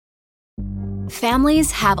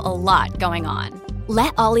Families have a lot going on.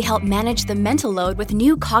 Let Ollie help manage the mental load with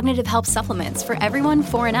new cognitive help supplements for everyone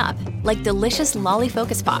 4 and up, like delicious Lolly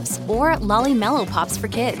Focus Pops or Lolly Mellow Pops for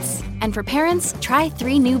kids. And for parents, try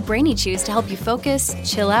 3 new Brainy Chews to help you focus,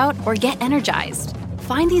 chill out, or get energized.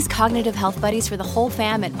 Find these cognitive health buddies for the whole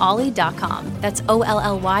fam at ollie.com. That's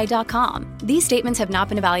OLLY.com. These statements have not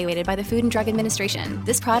been evaluated by the Food and Drug Administration.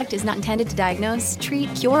 This product is not intended to diagnose,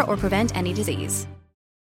 treat, cure, or prevent any disease.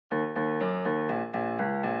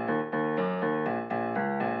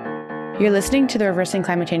 You're listening to the Reversing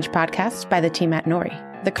Climate Change podcast by the team at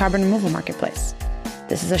Nori, the carbon removal marketplace.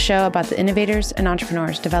 This is a show about the innovators and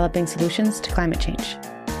entrepreneurs developing solutions to climate change.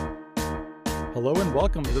 Hello and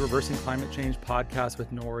welcome to the Reversing Climate Change podcast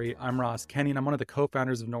with Nori. I'm Ross Kenny, and I'm one of the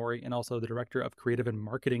co-founders of Nori and also the director of creative and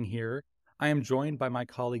marketing here. I am joined by my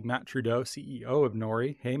colleague Matt Trudeau, CEO of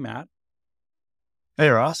Nori. Hey, Matt. Hey,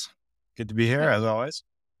 Ross. Good to be here, as always.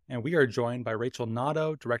 And we are joined by Racheal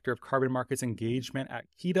Notto, director of carbon markets engagement at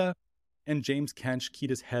Kita, and James Kench,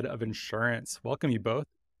 Kita's head of insurance. Welcome, you both.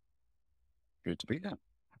 Good to be here.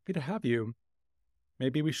 Happy to have you.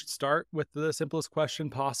 Maybe we should start with the simplest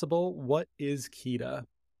question possible. What is Kita?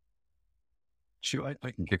 Sure,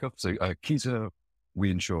 I can kick off. So Kita,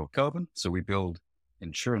 we insure carbon. So we build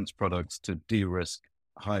insurance products to de-risk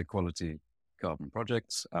high quality carbon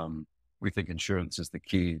projects. We think insurance is the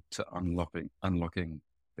key to unlocking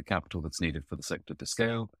the capital that's needed for the sector to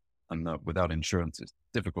scale. And without insurance, it's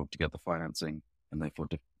difficult to get the financing and therefore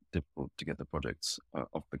difficult to get the projects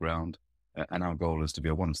off the ground. And our goal is to be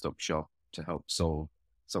a one-stop shop to help solve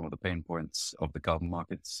some of the pain points of the carbon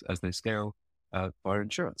markets as they scale via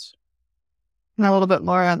insurance. And a little bit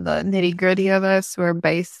more on the nitty-gritty of us. We're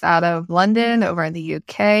based out of London over in the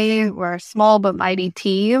UK. We're a small but mighty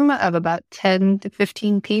team of about 10 to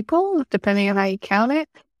 15 people, depending on how you count it.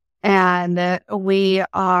 And we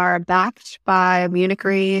are backed by Munich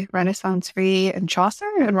Re, Renaissance Re, and Chaucer.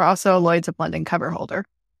 And we're also a Lloyd's of London cover holder.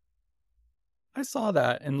 I saw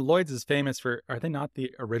that. And Lloyd's is famous for, are they not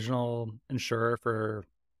the original insurer for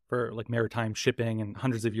like maritime shipping and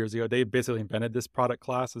hundreds of years ago? They basically invented this product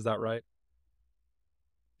class. Is that right?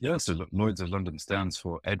 Yeah, so Lloyd's of London stands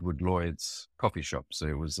for Edward Lloyd's Coffee Shop. So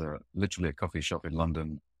it was literally a coffee shop in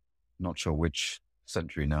London. Not sure which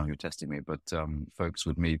century now you're testing me, but folks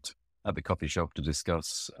would meet at the coffee shop to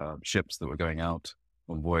discuss ships that were going out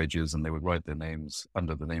on voyages, and they would write their names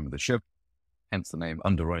under the name of the ship, hence the name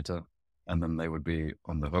underwriter, and then they would be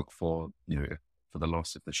on the hook for the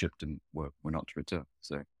loss if the ship were not to return.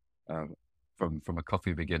 So from a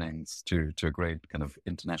coffee beginnings to a great kind of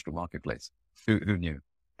international marketplace. Who knew?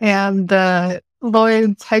 And the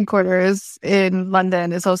Lloyd's headquarters in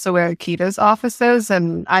London is also where Kita's office is.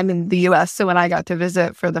 And I'm in the US. So when I got to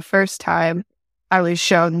visit for the first time, I was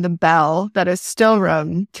shown the bell that is still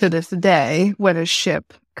rung to this day when a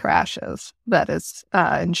ship crashes that is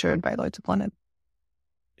insured by Lloyd's of London.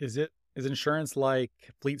 Is insurance like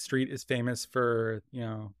Fleet Street is famous for,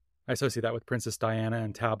 I associate that with Princess Diana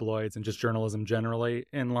and tabloids and just journalism generally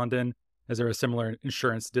in London. Is there a similar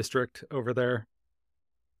insurance district over there?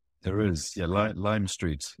 There is, yeah. Lime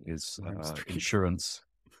Street is insurance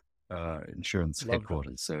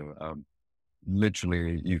headquarters. So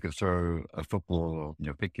literally, you could throw a football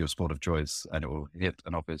or pick your sport of choice, and it will hit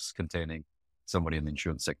an office containing somebody in the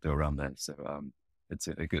insurance sector around there. So it's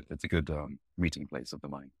a good meeting place of the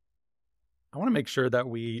mind. I want to make sure that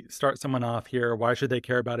we start someone off here. Why should they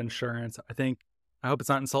care about insurance? I hope it's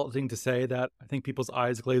not insulting to say that. I think people's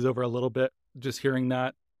eyes glaze over a little bit just hearing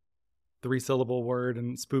that 3-syllable word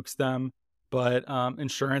and spooks them. But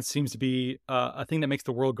insurance seems to be a thing that makes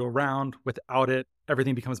the world go round. Without it,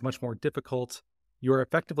 everything becomes much more difficult. You're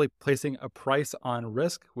effectively placing a price on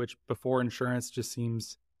risk, which before insurance just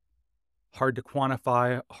seems hard to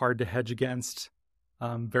quantify, hard to hedge against,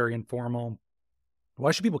 very informal.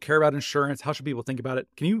 Why should people care about insurance? How should people think about it?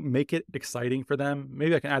 Can you make it exciting for them?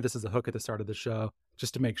 Maybe I can add this as a hook at the start of the show,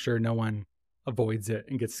 just to make sure no one avoids it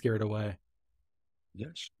and gets scared away. Yeah,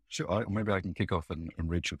 sure. Maybe I can kick off and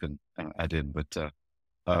Racheal can add in. But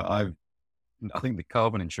I think the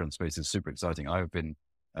carbon insurance space is super exciting. I've been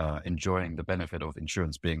enjoying the benefit of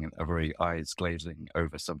insurance being a very eyes glazing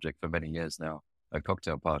over subject for many years now. At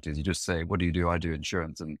cocktail parties, you just say, "What do you do?" I do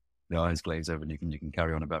insurance, and the eyes glaze over, and you can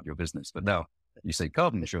carry on about your business. But now you say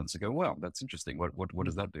carbon insurance, and go, "Wow, that's interesting. What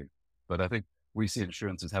does that do?" But I think we see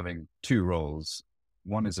insurance as having 2 roles.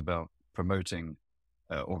 One is about promoting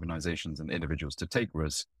organizations and individuals to take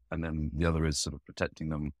risk, and then the other is sort of protecting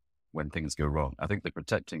them when things go wrong. I think the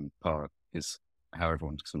protecting part is how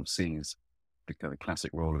everyone sort of sees the kind of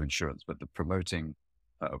classic role of insurance, but the promoting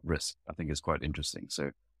risk, I think, is quite interesting.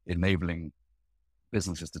 So enabling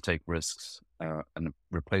businesses to take risks and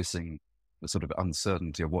replacing the sort of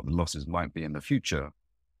uncertainty of what the losses might be in the future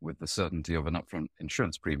with the certainty of an upfront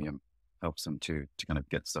insurance premium helps them to kind of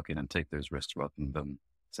get stuck in and take those risks rather than them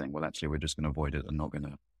saying, well, actually, we're just going to avoid it and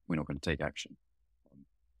we're not going to take action.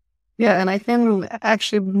 Yeah, and I think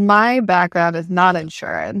actually my background is not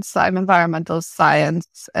insurance. I'm environmental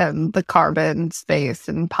science and the carbon space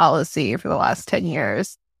and policy for the last 10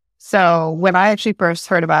 years. So when I actually first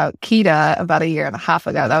heard about KETA about a year and a half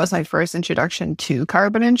ago, that was my first introduction to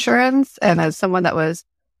carbon insurance. And as someone that was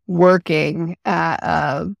working at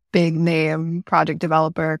a big name project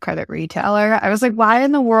developer, credit retailer, I was like, why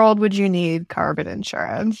in the world would you need carbon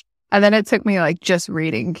insurance? And then it took me like just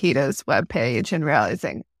reading KETA's webpage and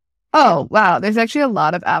realizing, oh, wow, there's actually a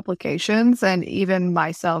lot of applications. And even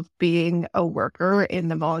myself being a worker in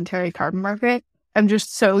the voluntary carbon market, I'm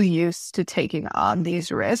just so used to taking on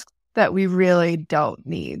these risks that we really don't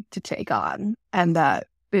need to take on. And that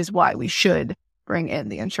is why we should bring in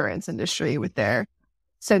the insurance industry with their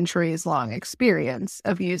centuries-long experience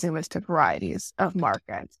of using this to varieties of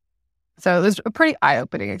markets. So it was a pretty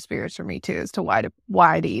eye-opening experience for me, too, as to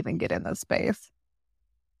why to even get in this space.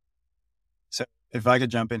 So if I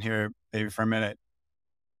could jump in here maybe for a minute,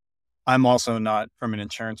 I'm also not from an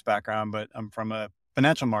insurance background, but I'm from a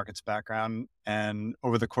financial markets background. And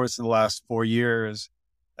over the course of the last 4 years,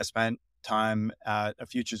 I spent time at a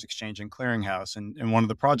futures exchange and clearinghouse. And one of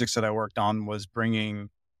the projects that I worked on was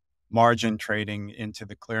bringing margin trading into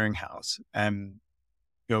the clearinghouse. And,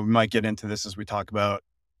 we might get into this as we talk about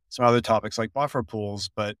some other topics like buffer pools,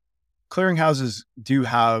 but clearinghouses do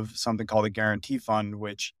have something called a guarantee fund,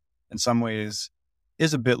 which in some ways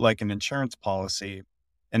is a bit like an insurance policy.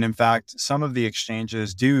 And in fact, some of the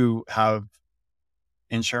exchanges do have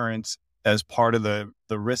insurance as part of the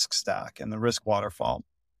risk stack and the risk waterfall.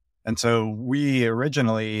 And so we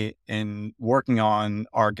originally, in working on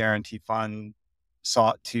our guarantee fund,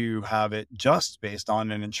 sought to have it just based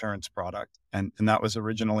on an insurance product. And that was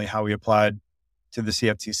originally how we applied to the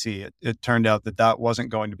CFTC. It turned out that wasn't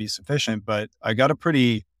going to be sufficient, but I got a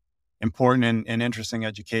pretty important and interesting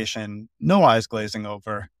education, no eyes glazing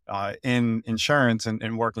over, in insurance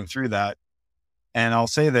and working through that. And I'll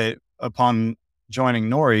say that upon joining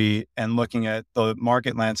Nori and looking at the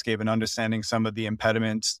market landscape and understanding some of the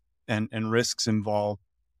impediments and risks involved,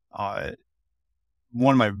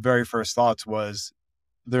 one of my very first thoughts was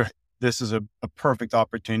this is a perfect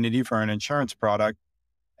opportunity for an insurance product.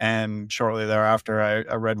 And shortly thereafter,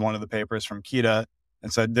 I read one of the papers from KETA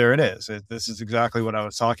and said, there it is. This is exactly what I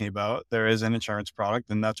was talking about. There is an insurance product,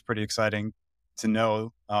 and that's pretty exciting to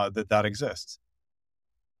know that exists.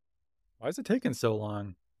 Why is it taking so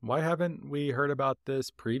long? Why haven't we heard about this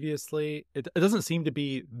previously? It doesn't seem to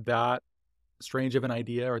be that strange of an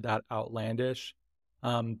idea or that outlandish.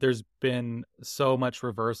 There's been so much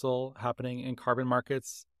reversal happening in carbon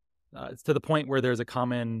markets. It's to the point where there's a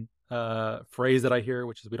common phrase that I hear,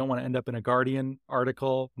 which is we don't want to end up in a Guardian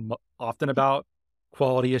article, often about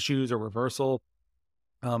quality issues or reversal.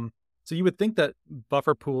 So you would think that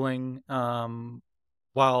buffer pooling,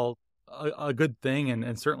 while a good thing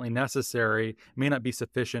and certainly necessary, may not be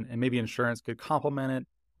sufficient, and maybe insurance could complement it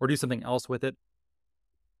or do something else with it.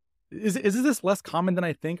 Is this less common than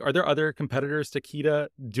I think? Are there other competitors to KETA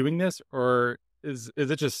doing this, or is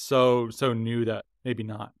it just so new that maybe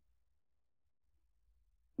not?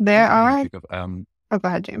 There are. Go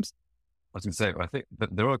ahead, James. I was going to say, I think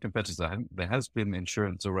that there are competitors. There has been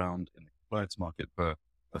insurance around in the compliance market for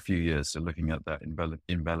a few years. So looking at that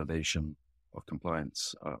invalidation of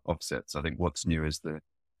compliance offsets, I think what's new is the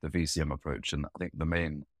VCM approach. And I think the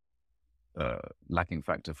main lacking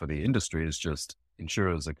factor for the industry is just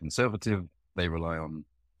insurers are conservative. They rely on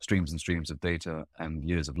streams and streams of data and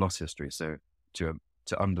years of loss history. So to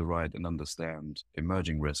underwrite and understand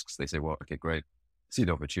emerging risks, they say, well, okay, great, see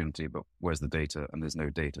the opportunity, but where's the data? And there's no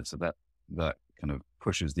data. So that kind of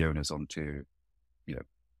pushes the onus onto,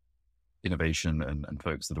 innovation and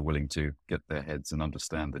folks that are willing to get their heads and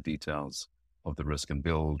understand the details of the risk and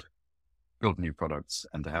build new products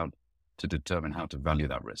and how to determine how to value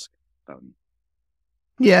that risk.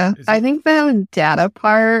 I think the data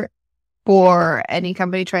part for any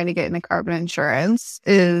company trying to get into carbon insurance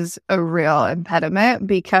is a real impediment,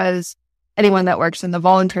 because anyone that works in the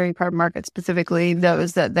voluntary carbon market specifically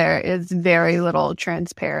knows that there is very little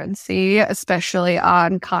transparency, especially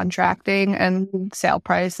on contracting and sale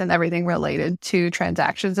price and everything related to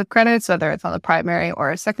transactions of credits, whether it's on the primary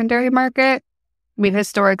or a secondary market. I mean,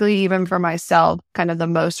 historically, even for myself, kind of the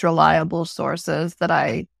most reliable sources that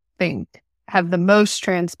I think have the most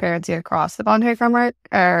transparency across the voluntary carbon market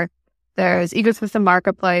are there's Ecosystem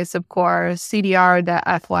Marketplace, of course,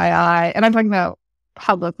 CDR.FYI, and I'm talking about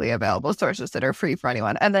publicly available sources that are free for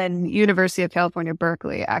anyone. And then University of California,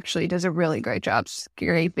 Berkeley actually does a really great job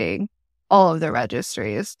scraping all of the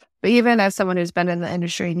registries. But even as someone who's been in the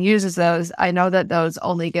industry and uses those, I know that those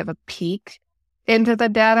only give a peek into the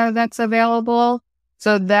data that's available.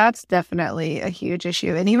 So that's definitely a huge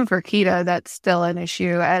issue. And even for Kita, that's still an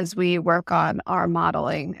issue as we work on our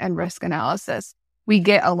modeling and risk analysis. We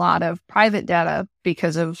get a lot of private data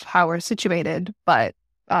because of how we're situated, but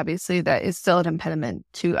obviously that is still an impediment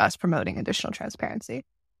to us promoting additional transparency.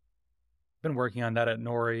 Been working on that at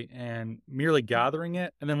Nori, and merely gathering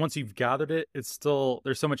it, and then once you've gathered it, it's still,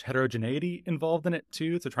 there's so much heterogeneity involved in it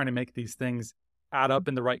too. So trying to make these things add up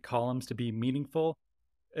in the right columns to be meaningful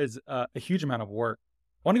is a huge amount of work.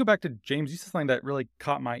 I want to go back to James. You said something that really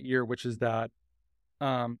caught my ear, which is that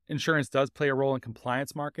insurance does play a role in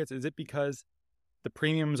compliance markets. Is it because the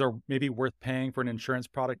premiums are maybe worth paying for an insurance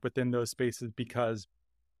product within those spaces because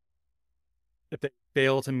if they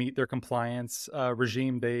fail to meet their compliance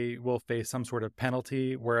regime, they will face some sort of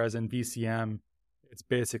penalty. Whereas in VCM, it's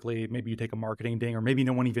basically maybe you take a marketing ding, or maybe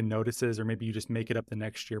no one even notices, or maybe you just make it up the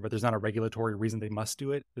next year, but there's not a regulatory reason they must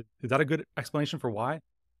do it. Is that a good explanation for why?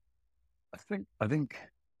 I think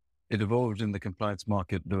it evolved in the compliance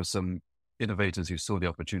market. There were some innovators who saw the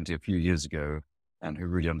opportunity a few years ago and who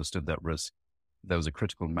really understood that risk. There was a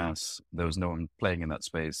critical mass. There was no one playing in that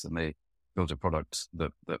space, and they built a product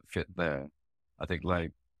that fit there. I think,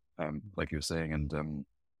 like you were saying, and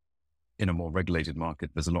in a more regulated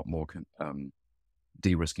market, there's a lot more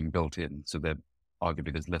de-risking built in. So that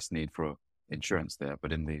arguably there's less need for insurance there.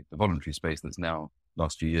 But in the voluntary space, that's now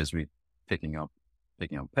last few years we picking up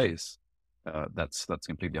pace. That's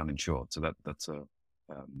completely uninsured. So that's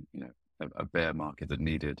a bear market that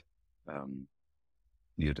needed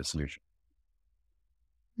a solution.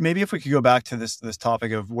 Maybe if we could go back to this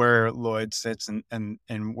topic of where Lloyd sits and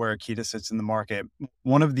where Kita sits in the market.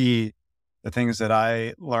 One of the things that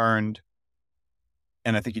I learned,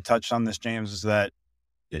 and I think you touched on this, James, is that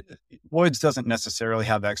Lloyd's doesn't necessarily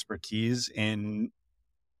have expertise in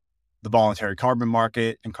the voluntary carbon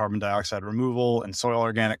market and carbon dioxide removal and soil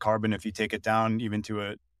organic carbon. If you take it down even to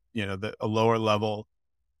a lower level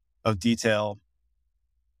of detail,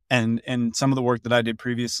 and some of the work that I did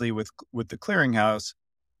previously with the clearinghouse,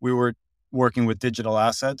 we were working with digital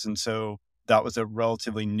assets. And so that was a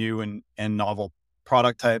relatively new and novel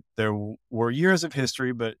product type. There were years of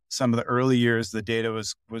history, but some of the early years, the data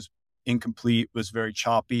was incomplete, was very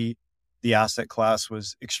choppy. The asset class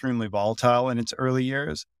was extremely volatile in its early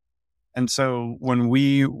years. And so when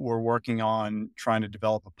we were working on trying to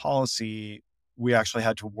develop a policy, we actually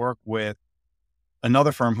had to work with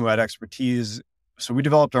another firm who had expertise. So we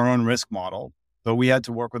developed our own risk model, but we had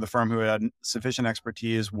to work with a firm who had sufficient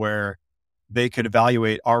expertise where they could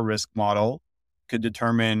evaluate our risk model, could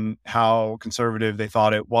determine how conservative they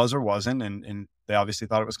thought it was or wasn't. And they obviously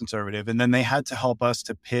thought it was conservative. And then they had to help us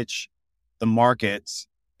to pitch the markets,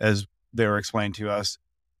 as they were explained to us,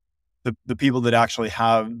 the people that actually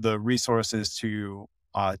have the resources to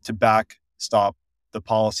backstop the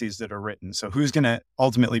policies that are written. So who's going to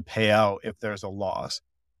ultimately pay out if there's a loss?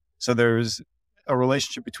 So there's a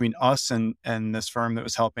relationship between us and this firm that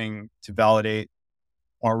was helping to validate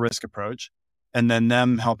our risk approach, and then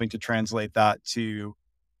them helping to translate that to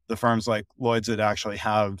the firms like Lloyd's that actually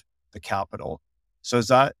have the capital. So is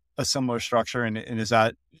that a similar structure? And is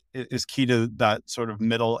Kita that sort of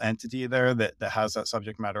middle entity there that has that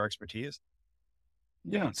subject matter expertise?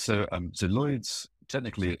 Yeah. So Lloyd's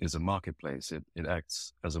technically is a marketplace. It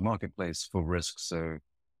acts as a marketplace for risk. So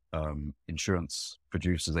insurance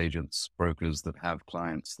producers, agents, brokers that have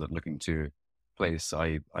clients that are looking to place,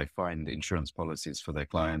 I find insurance policies for their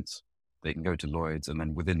clients. They can go to Lloyd's, and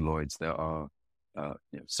then within Lloyd's there are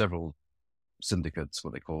several syndicates,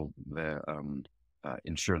 what they call their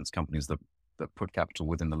insurance companies that put capital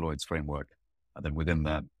within the Lloyd's framework. And then within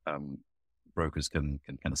that, brokers can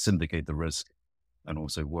kind of syndicate the risk and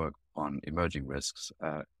also work on emerging risks.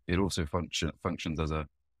 It also functions as a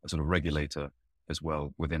sort of regulator as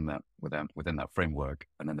well within that framework.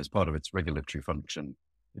 And then as part of its regulatory function,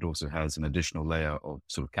 it also has an additional layer of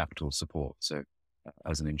sort of capital support. So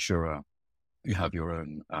as an insurer, you have your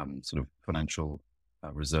own sort of financial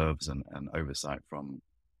reserves and oversight from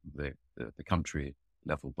the country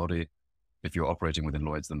level body. If you're operating within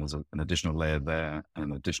Lloyd's, then there's an additional layer there and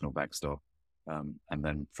an additional backstop. And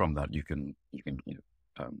then from that, you can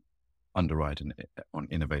underwrite and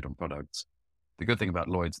innovate on products. The good thing about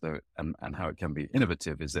Lloyd's, though, and how it can be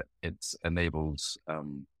innovative, is that it enables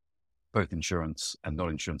both insurance and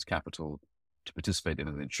non-insurance capital to participate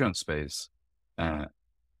in the insurance space. And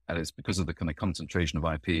it's because of the kind of concentration of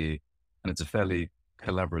IP, and it's a fairly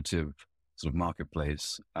collaborative sort of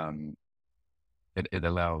marketplace, it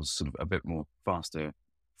allows sort of a bit more faster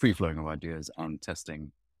free flowing of ideas and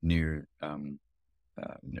testing new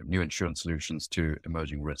new insurance solutions to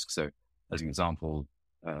emerging risks. So, as an example,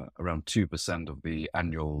 around 2% of the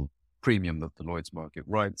annual premium that the Lloyd's market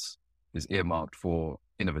writes is earmarked for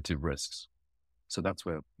innovative risks. So that's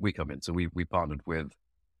where we come in. So we partnered with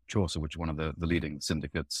Chaucer, which is one of the leading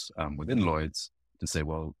syndicates within Lloyd's, to say,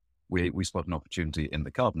 well, we spot an opportunity in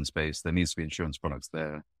the carbon space. There needs to be insurance products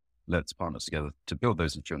there. Let's partner together to build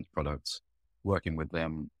those insurance products, working with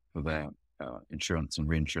them for their insurance and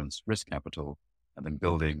reinsurance risk capital, and then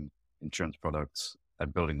building insurance products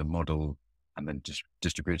and building the model, and then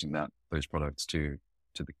distributing those products to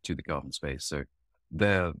the carbon space. So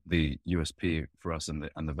there, the USP for us and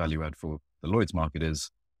the value add for the Lloyd's market is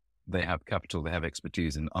they have capital, they have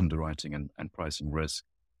expertise in underwriting and pricing risk.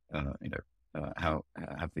 How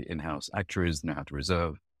have the in-house actuaries know how to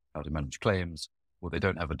reserve, how to manage claims. What they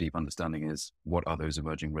don't have a deep understanding is what are those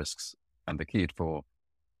emerging risks. And the key for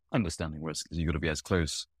understanding risk is you've got to be as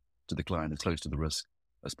close to the client, as close to the risk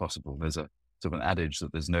as possible. There's a sort of an adage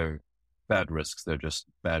that there's no bad risks, they're just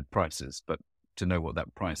bad prices. But to know what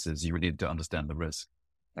that price is, you really need to understand the risk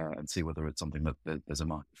and see whether it's something that there's a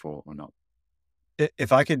market for or not.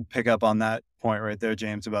 If I could pick up on that point right there,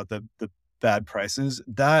 James, about the bad prices,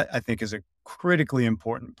 that I think is a critically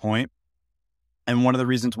important point. And one of the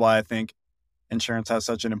reasons why I think insurance has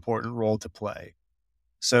such an important role to play.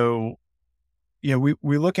 So,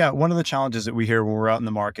 we look at one of the challenges that we hear when we're out in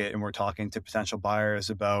the market and we're talking to potential buyers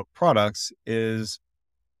about products is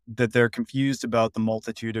that they're confused about the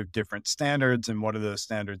multitude of different standards and what do those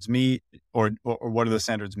standards mean or what do those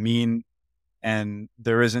standards mean. And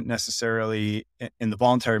there isn't necessarily in the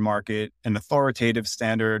voluntary market an authoritative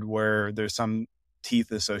standard where there's some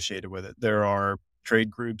teeth associated with it. There are trade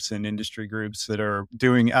groups and industry groups that are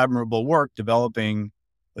doing admirable work developing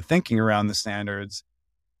the thinking around the standards.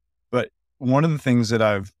 But one of the things that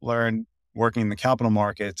I've learned working in the capital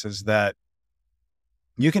markets is that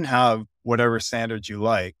you can have whatever standards you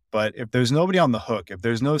like, but if there's nobody on the hook, if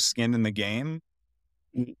there's no skin in the game,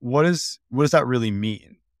 what does that really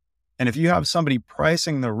mean? And if you have somebody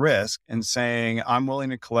pricing the risk and saying, I'm willing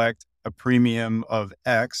to collect a premium of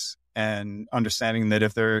X and understanding that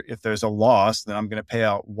if there's a loss, then I'm going to pay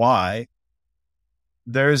out Y,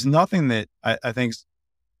 there's nothing that I think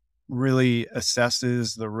really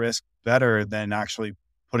assesses the risk better than actually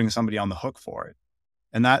putting somebody on the hook for it.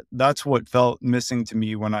 And that's what felt missing to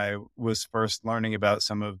me when I was first learning about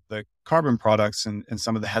some of the carbon products and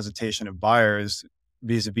some of the hesitation of buyers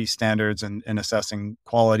vis-a-vis standards and assessing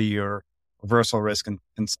quality or reversal risk and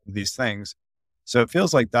some of these things. So it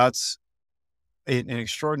feels like that's an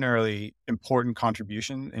extraordinarily important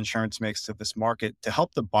contribution insurance makes to this market to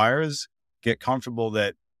help the buyers get comfortable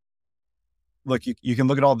that, look, you can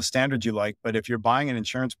look at all the standards you like, but if you're buying an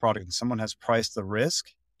insurance product and someone has priced the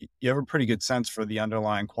risk, you have a pretty good sense for the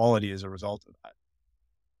underlying quality as a result of that.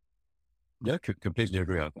 Yeah, completely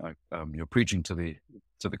agree. You're preaching to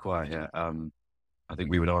the choir here. I think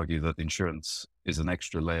we would argue that insurance is an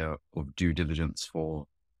extra layer of due diligence for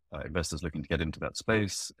investors looking to get into that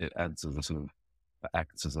space. It acts as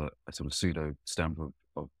a sort of pseudo stamp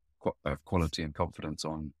of quality and confidence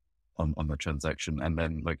on the transaction. And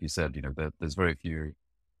then, like you said, there's very few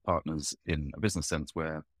partners in a business sense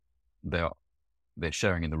where they're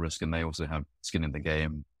sharing in the risk and they also have skin in the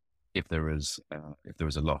game if there is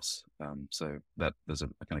a loss. So that there's a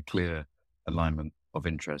kind of clear alignment of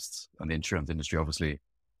interests, and the insurance industry obviously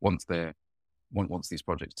wants these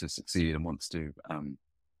projects to succeed and wants to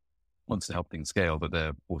help things scale, but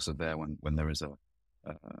they're also there when there is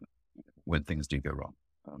when things do go wrong,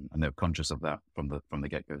 and they're conscious of that from the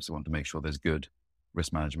get-go. So want to make sure there's good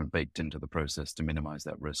risk management baked into the process to minimize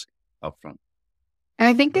that risk upfront. And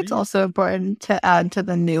I think it's also important to add to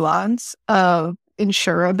the nuance of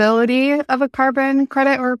insurability of a carbon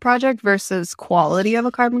credit or a project versus quality of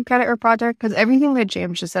a carbon credit or project, because everything that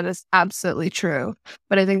James just said is absolutely true.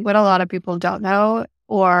 But I think what a lot of people don't know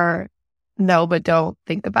or know but don't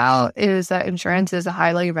think about is that insurance is a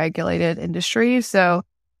highly regulated industry. So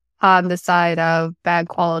on the side of bad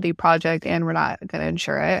quality project and we're not going to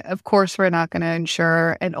insure it, of course, we're not going to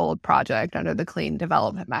insure an old project under the clean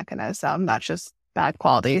development mechanism. That's just bad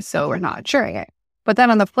quality, so we're not insuring it. But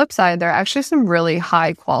then on the flip side, there are actually some really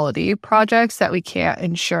high quality projects that we can't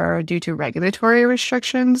insure due to regulatory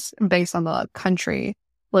restrictions based on the country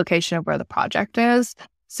location of where the project is.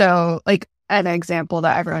 So like an example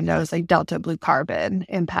that everyone knows, like Delta Blue Carbon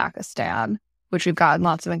in Pakistan, which we've gotten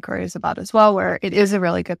lots of inquiries about as well, where it is a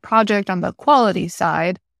really good project on the quality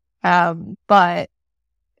side, but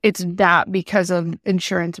it's that because of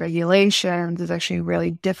insurance regulations, it's actually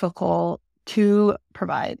really difficult to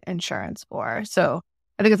provide insurance for. So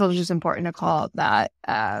I think it's also just important to call out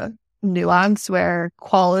that nuance where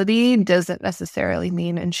quality doesn't necessarily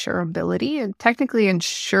mean insurability, and technically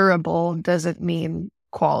insurable doesn't mean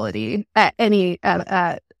quality at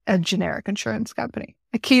a generic insurance company.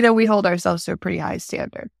 At Kita, we hold ourselves to a pretty high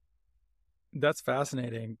standard. That's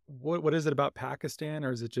fascinating. What is it about Pakistan,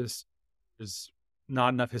 or is it just there's not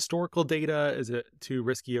enough historical data? Is it too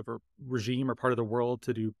risky of a regime or part of the world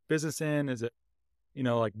to do business in? Is it,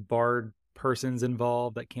 like barred persons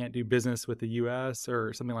involved that can't do business with the U.S.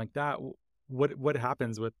 or something like that? What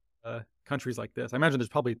happens with countries like this? I imagine there's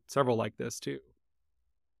probably several like this too.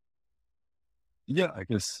 Yeah, I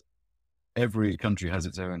guess every country has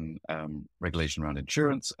its own regulation around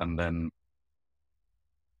insurance, and then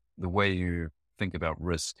the way you think about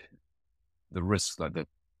risk, the risks like the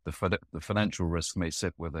financial risk may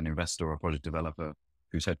sit with an investor or a project developer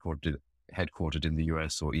who's headquartered in the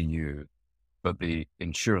US or EU, but the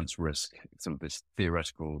insurance risk, some of this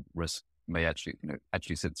theoretical risk, may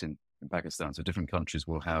actually sits in Pakistan. So different countries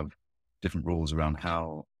will have different rules around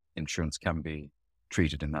how insurance can be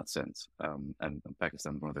treated in that sense. And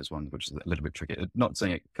Pakistan is one of those ones which is a little bit tricky. Not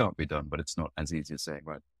saying it can't be done, but it's not as easy as saying,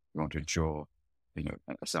 right, we want to insure,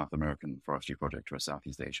 a South American forestry project or a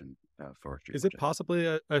Southeast Asian forestry Is project. it possibly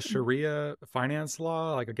a Sharia finance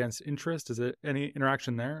law, like against interest? Is it any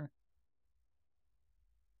interaction there?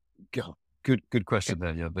 Good question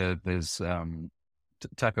there. Yeah, there's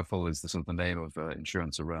Takaful is the sort of the name of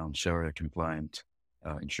insurance around Sharia compliant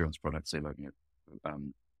insurance products, say like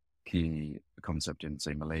key concept in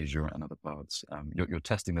say Malaysia and other parts. You're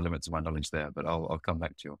testing the limits of my knowledge there, but I'll come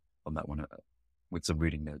back to you on that one with some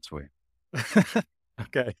reading notes for you.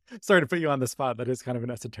 Okay. Sorry to put you on the spot. That is kind of an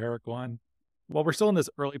esoteric one. Well, we're still in this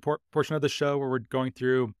early portion of the show where we're going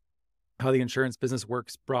through how the insurance business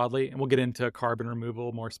works broadly, and we'll get into carbon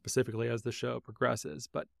removal more specifically as the show progresses.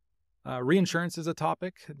 But reinsurance is a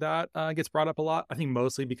topic that gets brought up a lot, I think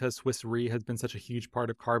mostly because Swiss Re has been such a huge part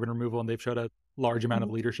of carbon removal, and they've showed a large amount of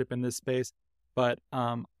leadership in this space. But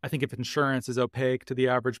I think if insurance is opaque to the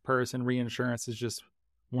average person, reinsurance is just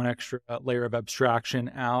one extra layer of abstraction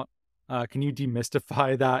out. Can you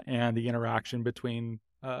demystify that and the interaction between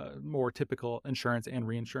more typical insurance and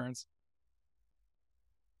reinsurance?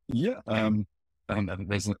 Yeah. And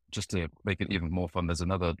there's, just to make it even more fun, there's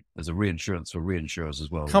a reinsurance for reinsurers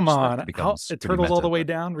as well. Come on, it turtles all the way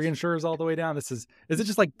down, reinsurers all the way down. Is it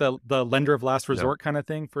just like the lender of last resort kind of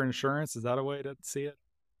thing for insurance? Is that a way to see it?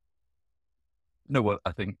 No, well,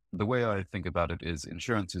 I think the way I think about it is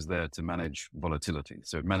insurance is there to manage volatility.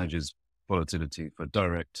 So it manages volatility for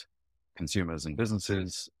direct consumers and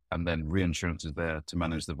businesses, and then reinsurance is there to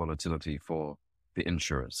manage the volatility for the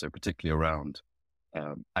insurers. So particularly around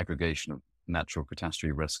aggregation of natural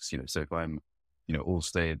catastrophe risks. So if I'm,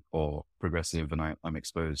 Allstate or Progressive, and I'm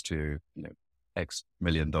exposed to, X $1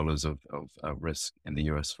 million of risk in the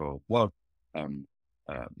US for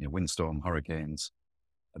windstorm, hurricanes,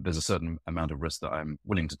 there's a certain amount of risk that I'm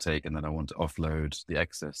willing to take, and then I want to offload the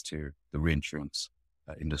excess to the reinsurance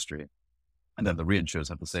industry. And then the reinsurers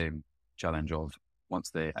have the same challenge of once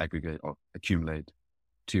they aggregate or accumulate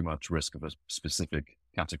too much risk of a specific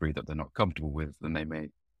category that they're not comfortable with, then they may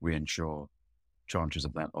reinsure tranches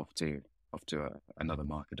of that off to another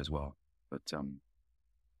market as well. But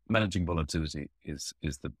managing volatility is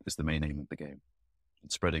the main aim of the game.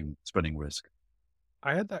 It's spreading risk.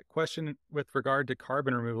 I had that question with regard to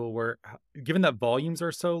carbon removal, where given that volumes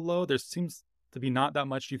are so low, there seems to be not that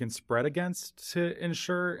much you can spread against to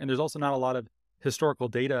insure. And there's also not a lot of historical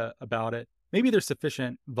data about it. Maybe there's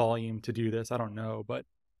sufficient volume to do this. I don't know. But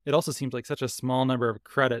it also seems like such a small number of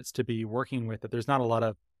credits to be working with that there's not a lot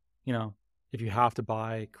of, if you have to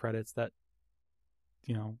buy credits that,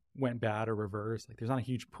 went bad or reversed, like there's not a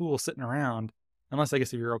huge pool sitting around, unless I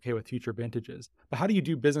guess if you're okay with future vintages. But how do you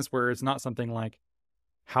do business where it's not something like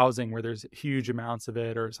housing where there's huge amounts of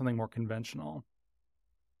it, or something more conventional?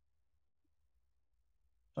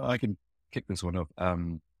 I can kick this one off.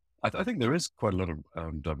 I think there is quite a lot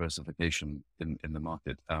of diversification in the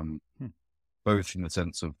market, both in the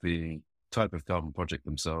sense of the type of carbon project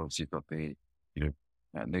themselves. You've got the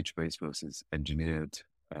nature-based versus engineered,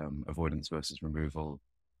 avoidance versus removal.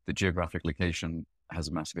 The geographic location has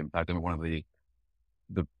a massive impact. I mean, one of the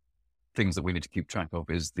things that we need to keep track of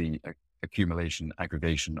is the accumulation,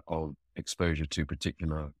 aggregation of exposure to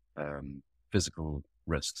particular physical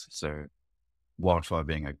risks. So wildfire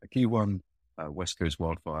being a key one. West Coast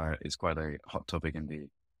wildfire is quite a hot topic in the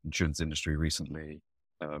insurance industry recently.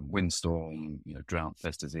 Windstorm, drought,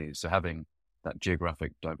 pest disease. So having that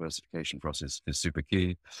geographic diversification for us is super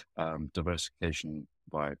key. Diversification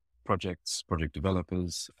by projects, project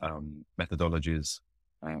developers, methodologies.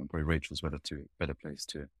 Probably Rachel's better place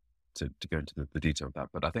to go into the detail of that.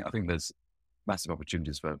 But I think there's massive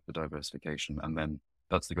opportunities for diversification. And then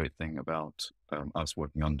that's the great thing about us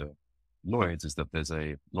working under Lloyd's, is that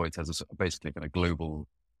Lloyd's has basically a kind of global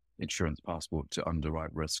insurance passport to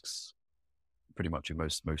underwrite risks pretty much in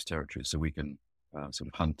most territories. So we can sort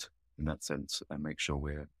of hunt in that sense and make sure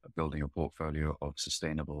we're building a portfolio of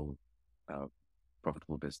sustainable,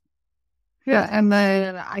 profitable business. Yeah, and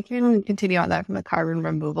then I can continue on that from the carbon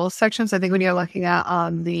removal section. So I think when you're looking at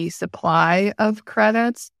the supply of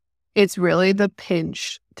credits, it's really the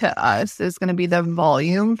pinch to us is going to be the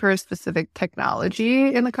volume for a specific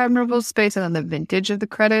technology in the carbon removal space, and then the vintage of the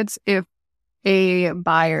credits if a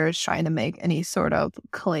buyer is trying to make any sort of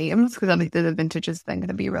claims, because I think the vintage is then going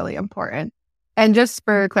to be really important. And just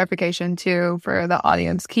for clarification too, for the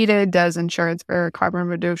audience, Kita does insurance for carbon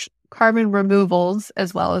removals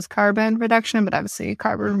as well as carbon reduction, but obviously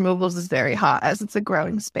carbon removals is very hot as it's a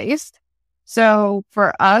growing space. So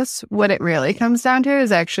for us, what it really comes down to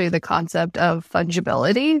is actually the concept of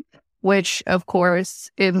fungibility, which of course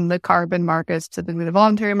in the carbon markets, typically the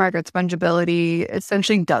voluntary markets, fungibility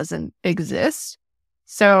essentially doesn't exist.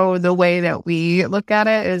 So the way that we look at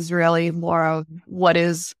it is really more of what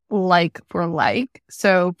is like for like.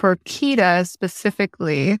 So for Kita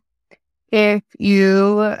specifically, if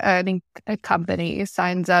a company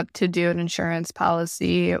signs up to do an insurance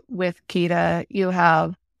policy with Kita, you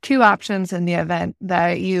have two options in the event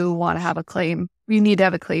that you want to have a claim. You need to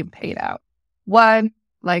have a claim paid out. One,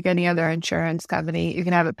 like any other insurance company, you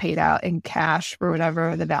can have it paid out in cash for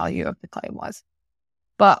whatever the value of the claim was.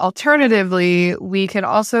 But alternatively, we can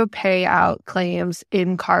also pay out claims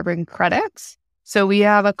in carbon credits. So we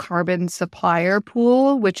have a carbon supplier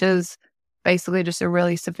pool, which is basically just a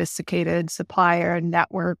really sophisticated supplier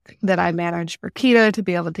network that I manage for Kita to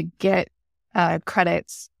be able to get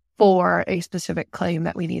credits for a specific claim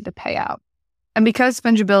that we need to pay out. And because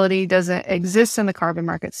fungibility doesn't exist in the carbon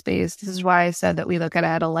market space, this is why I said that we look at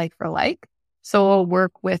it a like for like. So we'll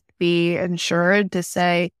work with the insured to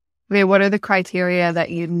say, okay, what are the criteria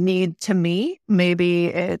that you need to meet? Maybe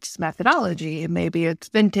it's methodology, maybe it's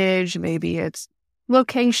vintage, maybe it's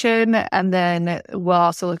location. And then we'll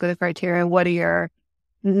also look at the criteria. What are your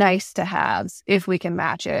nice to haves if we can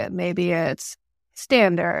match it? Maybe it's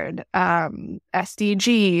standard, SDGs,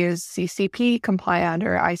 CCP compliant,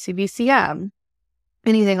 or ICVCM,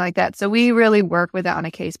 anything like that. So we really work with it on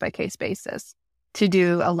a case-by-case basis to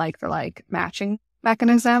do a like-for-like matching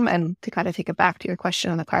mechanism. And to kind of take it back to your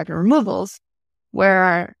question on the carbon removals,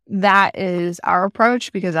 where that is our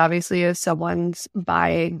approach, because obviously if someone's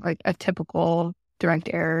buying like a typical direct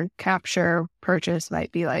air capture purchase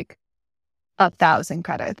might be like 1,000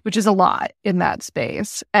 credits, which is a lot in that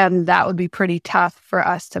space. And that would be pretty tough for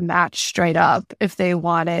us to match straight up if they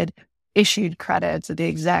wanted issued credits of the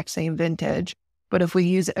exact same vintage. But if we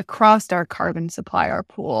use it across our carbon supplier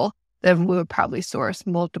pool, then we would probably source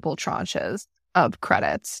multiple tranches of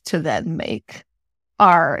credits to then make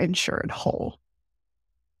our insured whole.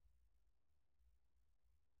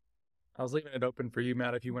 I was leaving it open for you,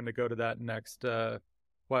 Matt, if you wanted to go to that next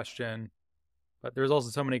question. But there's also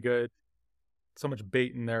so much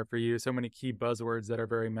bait in there for you, so many key buzzwords that are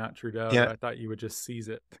very Matt Trudeau. Yeah. I thought you would just seize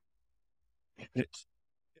it.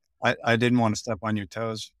 I didn't want to step on your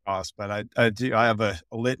toes, Ross, but I have a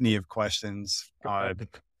litany of questions.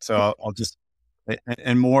 So I'll just,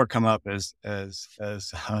 and more come up as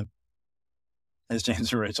James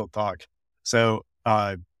and Rachel talk. So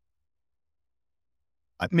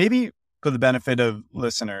maybe for the benefit of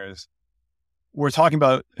listeners, we're talking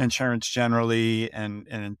about insurance generally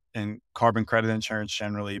and carbon credit insurance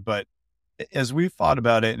generally, but as we've thought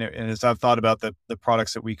about it, and as I've thought about the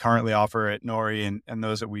products that we currently offer at Nori and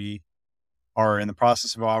those that we are in the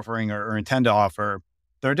process of offering or intend to offer,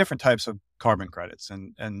 there are different types of carbon credits.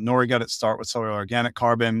 And Nori got its start with soil organic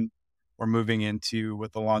carbon. We're moving into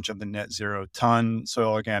with the launch of the net zero ton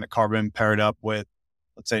soil organic carbon paired up with,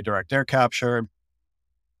 let's say, direct air capture.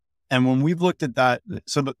 And when we've looked at that,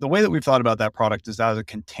 so the way that we've thought about that product is as a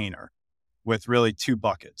container with really two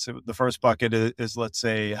buckets. So the first bucket is, let's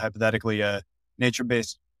say, hypothetically, a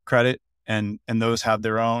nature-based credit, and those have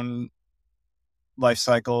their own life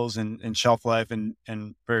cycles and shelf life and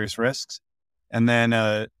various risks. And then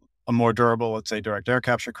a more durable, let's say, direct air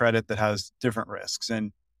capture credit that has different risks.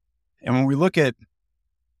 And when we look at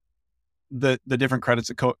the different credits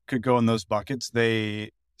that could go in those buckets,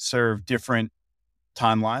 they serve different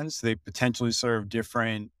timelines. They potentially serve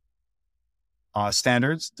different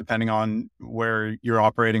standards, depending on where you're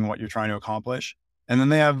operating, what you're trying to accomplish. And then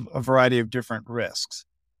they have a variety of different risks.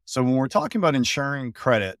 So when we're talking about insuring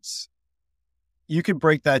credits, you could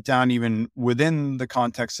break that down even within the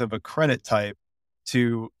context of a credit type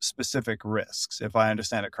to specific risks, if I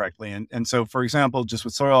understand it correctly. And so, for example, just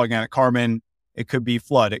with soil organic carbon, it could be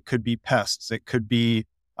flood, it could be pests, it could be,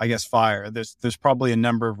 I guess, fire. There's probably a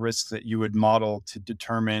number of risks that you would model to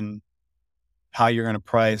determine how you're going to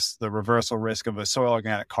price the reversal risk of a soil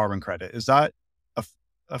organic carbon credit. Is that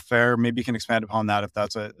a fair, maybe you can expand upon that if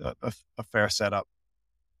that's a fair setup?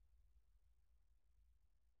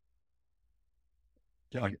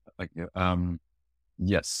 Yeah,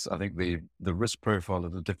 yes, I think the risk profile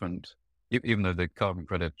of the different, even though the carbon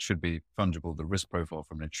credit should be fungible, the risk profile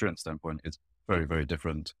from an insurance standpoint is very, very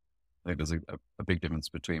different. I think there's a big difference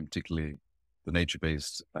between particularly the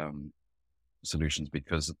nature-based solutions,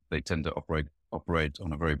 because they tend to operate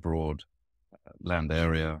on a very broad land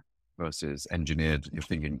area versus engineered. You're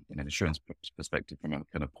thinking in an insurance perspective from a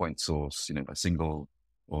kind of point source, a single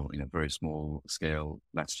or very small scale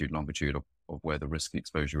latitude, longitude of where the risk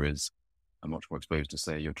exposure is. I'm much more exposed to,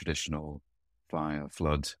 say, your traditional fire,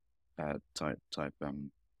 flood type of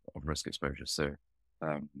risk exposure. So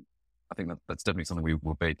I think that's definitely something we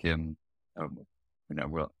will bake in.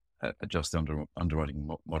 We'll adjust the underwriting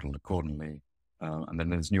model accordingly. And then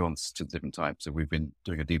there's nuance to the different types. So we've been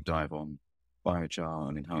doing a deep dive on biochar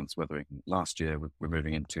and enhanced weathering. Last year, we're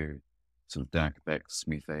moving into sort of DAC, BECS,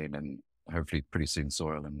 methane, and hopefully pretty soon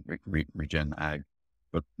soil and regen ag.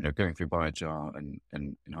 But going through biochar and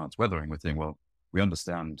enhanced weathering, we're saying, well, we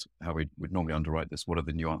understand how we would normally underwrite this. What are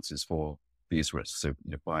the nuances for these risks? So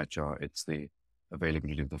biochar, it's the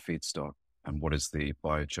availability of the feedstock, and what is the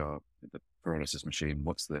biochar, the pyrolysis machine?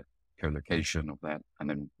 What's the co-location of that? And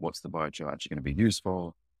then what's the biochar actually going to be used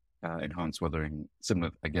for? Enhanced weathering,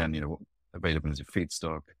 similar again. Availability of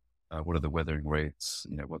feedstock. What are the weathering rates?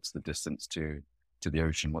 What's the distance to the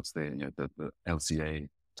ocean? What's the LCA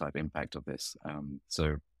type impact of this?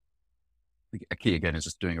 So a key again is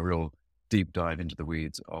just doing a real deep dive into the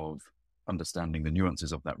weeds of understanding the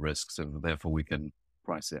nuances of that risk, so that therefore we can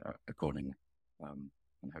price it accordingly. And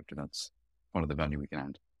hopefully that's part of the value we can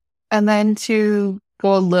add. And then to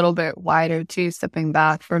go a little bit wider too, stepping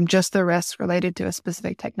back from just the risks related to a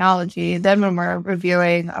specific technology, then when we're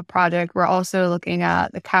reviewing a project, we're also looking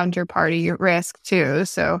at the counterparty risk too.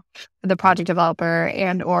 So the project developer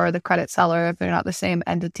and or the credit seller, if they're not the same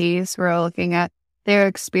entities, we're looking at their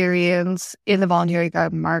experience in the voluntary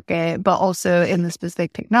carbon market, but also in the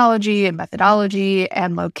specific technology and methodology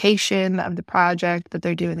and location of the project that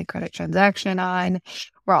they're doing the credit transaction on.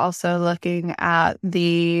 We're also looking at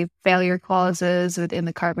the failure clauses within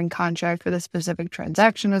the carbon contract for the specific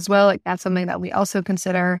transaction as well. Like that's something that we also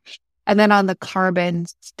consider. And then on the carbon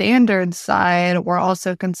standard side, we're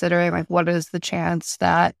also considering what is the chance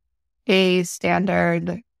that a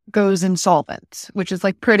standard goes insolvent, which is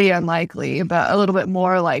pretty unlikely, but a little bit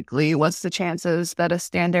more likely. What's the chances that a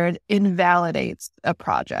standard invalidates a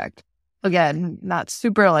project? Again, not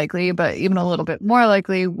super likely, but even a little bit more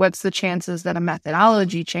likely. What's the chances that a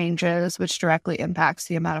methodology changes, which directly impacts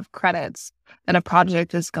the amount of credits that a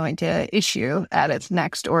project is going to issue at its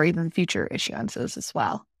next or even future issuances as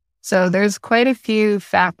well? So there's quite a few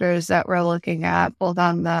factors that we're looking at, both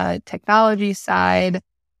on the technology side,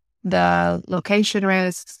 the location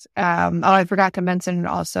risks. I forgot to mention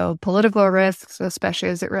also political risks, especially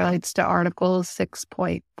as it relates to Article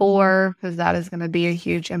 6.4, because that is going to be a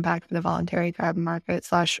huge impact for the voluntary carbon market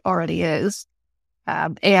 / already is.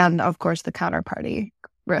 And of course, the counterparty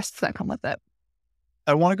risks that come with it.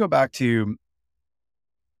 I want to go back to,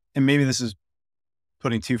 and maybe this is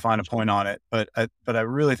putting too fine a point on it, but I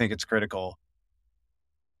really think it's critical.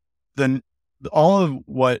 Then all of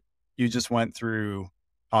what you just went through,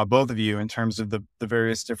 both of you, in terms of the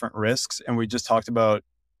various different risks, and we just talked about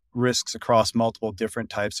risks across multiple different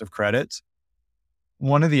types of credits.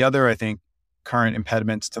 One of the other, I think, current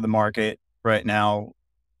impediments to the market right now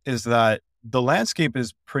is that the landscape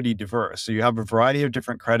is pretty diverse. So you have a variety of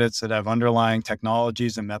different credits that have underlying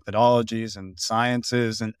technologies and methodologies and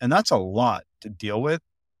sciences, and that's a lot to deal with.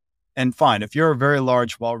 And fine, if you're a very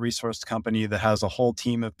large, well-resourced company that has a whole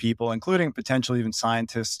team of people, including potentially even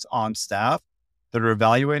scientists on staff, that are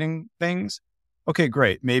evaluating things, okay,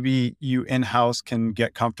 great. Maybe you in-house can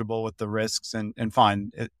get comfortable with the risks and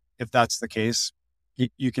fine. If that's the case,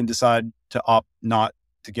 you can decide to opt not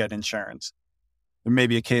to get insurance. There may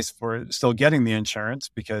be a case for still getting the insurance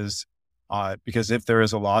because if there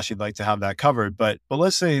is a loss, you'd like to have that covered. But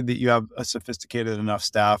let's say that you have a sophisticated enough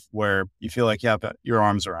staff where you feel like you have your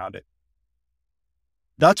arms around it.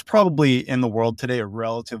 that's probably in the world today a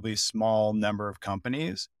relatively small number of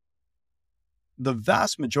companies. The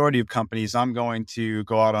vast majority of companies, I'm going to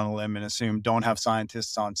go out on a limb and assume, don't have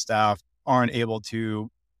scientists on staff, aren't able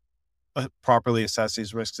to properly assess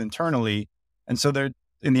these risks internally. And so they're,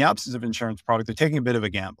 in the absence of insurance product, they're taking a bit of a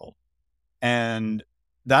gamble. And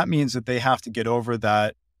that means that they have to get over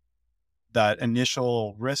that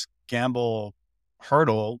initial risk gamble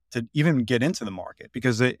hurdle to even get into the market.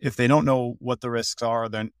 Because if they don't know what the risks are,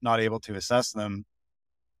 they're not able to assess them.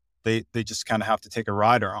 They just kind of have to take a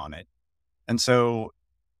rider on it. And so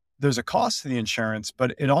there's a cost to the insurance,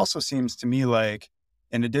 but it also seems to me like,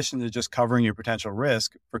 in addition to just covering your potential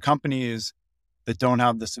risk, for companies that don't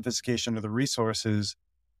have the sophistication or the resources,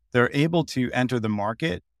 they're able to enter the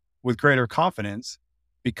market with greater confidence,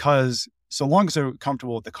 because so long as they're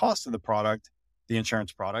comfortable with the cost of the product, the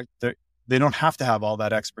insurance product, they don't have to have all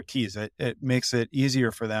that expertise. It makes it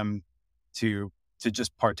easier for them to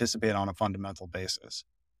just participate on a fundamental basis.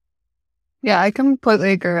 Yeah, I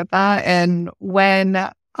completely agree with that. And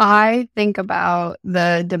when I think about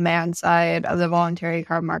the demand side of the voluntary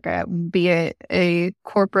carbon market, be it a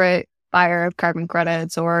corporate buyer of carbon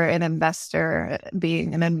credits or an investor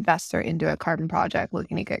being an investor into a carbon project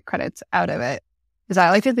looking to get credits out of it, is I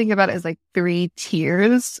like to think about it as like 3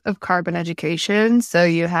 tiers of carbon education. So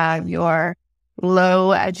you have your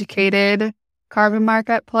low educated carbon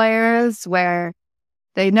market players where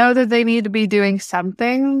they know that they need to be doing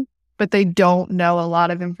something, but they don't know a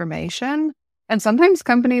lot of information. And sometimes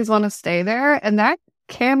companies want to stay there, and that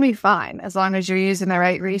can be fine as long as you're using the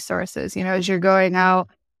right resources. You know, as you're going out,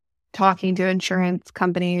 talking to insurance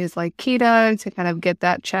companies like Kita to kind of get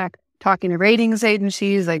that check, talking to ratings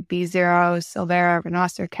agencies like B0, Silvera,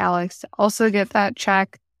 Renoster, Calix to also get that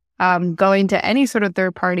check, going to any sort of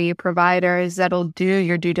third-party providers that'll do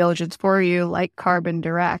your due diligence for you, like Carbon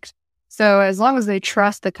Direct. So as long as they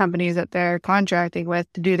trust the companies that they're contracting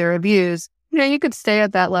with to do their reviews, you know, you could stay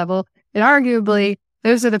at that level. And arguably,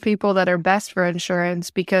 those are the people that are best for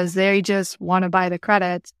insurance because they just want to buy the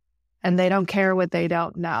credits and they don't care what they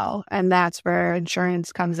don't know. And that's where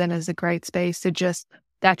insurance comes in as a great space to just,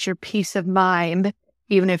 that's your peace of mind,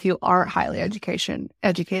 even if you aren't highly educated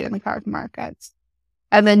in the carbon markets.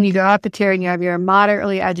 And then you go up a tier and you have your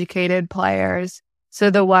moderately educated players. So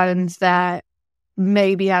the ones that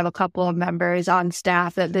maybe have a couple of members on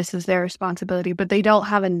staff that this is their responsibility, but they don't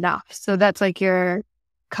have enough. So that's like your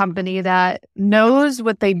company that knows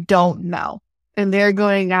what they don't know. And they're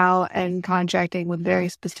going out and contracting with very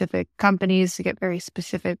specific companies to get very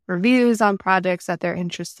specific reviews on projects that they're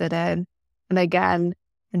interested in. And again,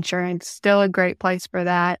 insurance still a great place for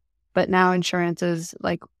that. But now insurance is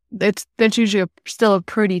like, that's usually still a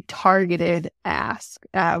pretty targeted ask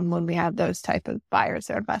when we have those type of buyers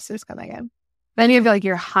or investors coming in. Then you have like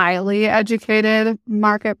your highly educated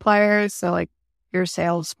market players. So like your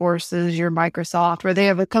Salesforces, your Microsoft, where they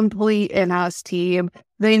have a complete in-house team.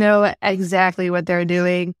 They know exactly what they're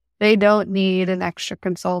doing. They don't need an extra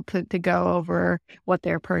consultant to go over what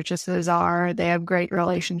their purchases are. They have great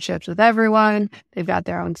relationships with everyone. They've got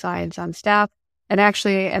their own science on staff. And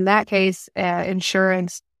actually, in that case,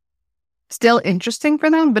 insurance still interesting for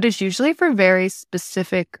them, but it's usually for very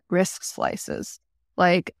specific risk slices,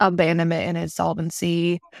 like abandonment and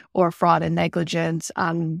insolvency or fraud and negligence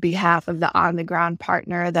on behalf of the on-the-ground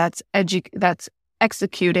partner that's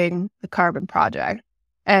executing the carbon project.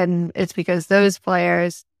 And it's because those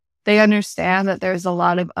players, they understand that there's a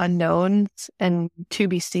lot of unknowns and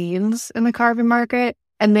to-be-seens in the carbon market,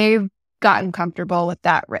 and they've gotten comfortable with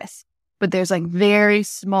that risk. But there's like very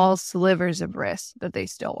small slivers of risk that they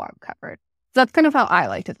still want covered. So that's kind of how I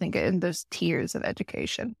like to think in those tiers of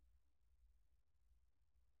education.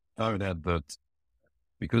 I would add that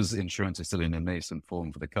because insurance is still in a nascent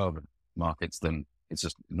form for the carbon markets, then it's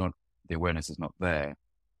just not, the awareness is not there.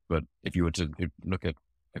 But if you were to look at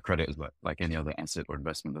a credit as like any other asset or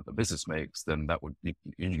investment that the business makes, then that would,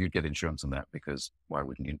 you'd get insurance on that, because why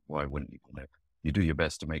wouldn't you? You do your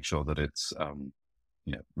best to make sure that it's,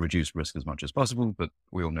 reduce risk as much as possible, but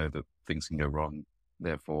we all know that things can go wrong.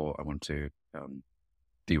 Therefore, I want to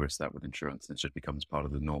de-risk that with insurance. It just becomes part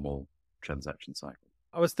of the normal transaction cycle.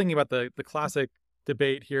 I was thinking about the classic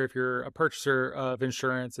debate here. If you're a purchaser of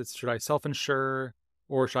insurance, it's should I self-insure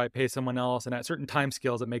or should I pay someone else? And at certain time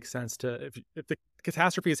scales, it makes sense to, if the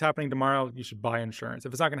catastrophe is happening tomorrow, you should buy insurance.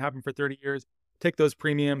 If it's not going to happen for 30 years, take those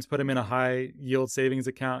premiums, put them in a high yield savings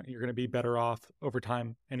account. You're going to be better off over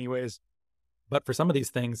time anyways. But for some of these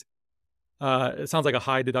things, it sounds like a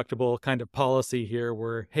high deductible kind of policy here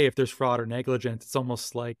where, hey, if there's fraud or negligence, it's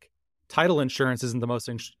almost like title insurance isn't the most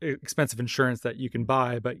expensive insurance that you can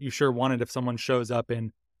buy, but you sure want it if someone shows up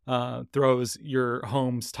in throws your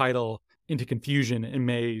home's title into confusion and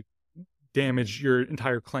may damage your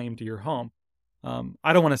entire claim to your home.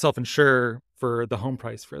 I don't want to self-insure for the home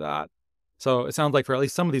price for that. So it sounds like for at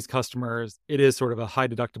least some of these customers, it is sort of a high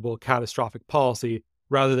deductible catastrophic policy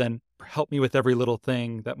rather than help me with every little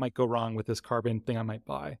thing that might go wrong with this carbon thing I might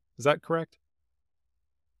buy. Is that correct?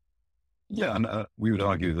 Yeah, and we would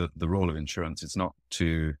argue that the role of insurance is not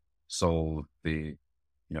to solve the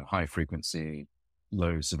high frequency,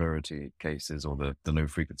 low severity cases, or the low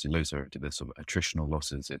frequency, low severity, the sort of attritional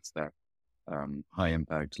losses. It's that high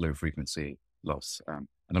impact, low frequency loss. And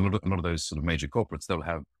a lot of those sort of major corporates,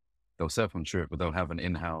 they'll self-insure it, but they'll have an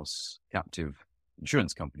in-house captive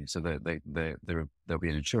insurance company. So they'll be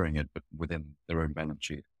insuring it, but within their own balance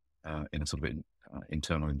sheet in a sort of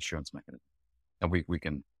internal insurance mechanism. And we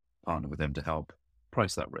can partner with them to help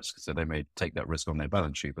price that risk. So they may take that risk on their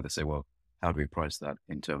balance sheet, but they say, well, how do we price that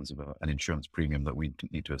in terms of an insurance premium that we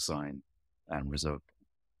need to assign and reserve?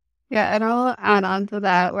 Yeah, and I'll add on to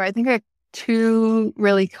that where I think are two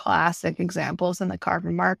really classic examples in the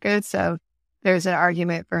carbon market. So there's an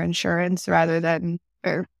argument for insurance rather than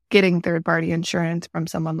or getting third-party insurance from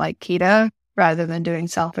someone like Kita rather than doing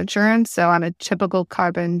self-insurance. So on a typical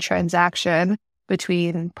carbon transaction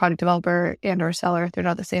between product developer and or seller, if they're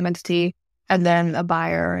not the same entity, and then a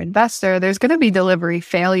buyer or investor, there's going to be delivery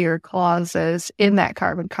failure clauses in that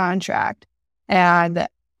carbon contract. And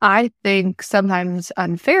I think sometimes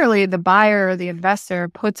unfairly, the buyer or the investor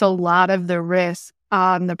puts a lot of the risk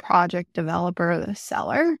on the project developer or the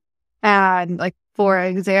seller. And like, for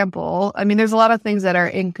example, I mean, there's a lot of things that are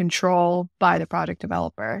in control by the project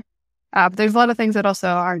developer. But there's a lot of things that also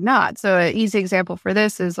are not. So an easy example for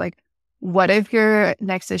this is like, what if your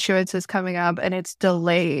next issuance is coming up and it's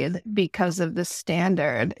delayed because of the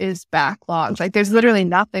standard is backlogged? Like there's literally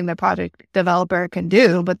nothing the project developer can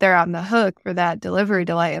do, but they're on the hook for that delivery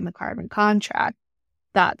delay in the carbon contract.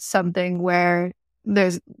 That's something where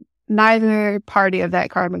there's neither party of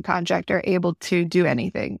that carbon contract are able to do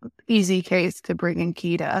anything. Easy case to bring in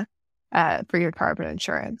Kita for your carbon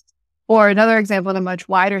insurance. Or another example on a much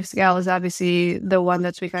wider scale is obviously the one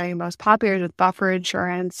that's becoming most popular with buffer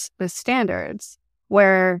insurance with standards,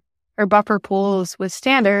 or buffer pools with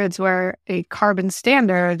standards where a carbon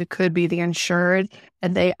standard could be the insured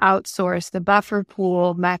and they outsource the buffer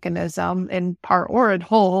pool mechanism in part or in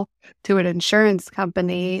whole to an insurance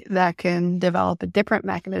company that can develop a different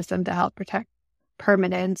mechanism to help protect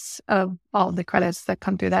permanence of all of the credits that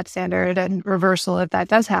come through that standard and reversal if that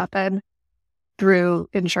does happen through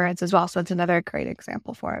insurance as well. So it's another great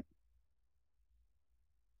example for it.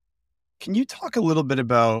 Can you talk a little bit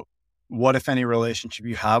about what, if any, relationship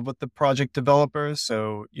you have with the project developers?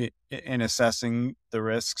 So in assessing the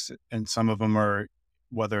risks, and some of them are,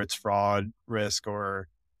 whether it's fraud risk or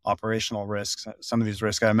operational risks, some of these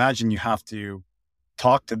risks, I imagine you have to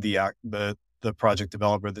talk to the project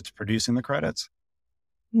developer that's producing the credits.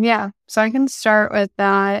 Yeah, so I can start with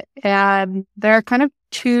that. And there are kind of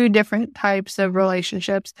two different types of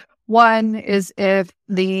relationships. One is if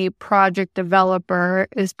the project developer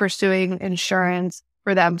is pursuing insurance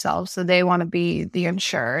for themselves, so they want to be the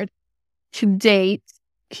insured. To date,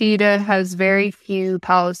 Kita has very few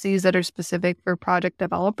policies that are specific for project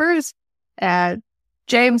developers. And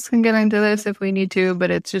James can get into this if we need to,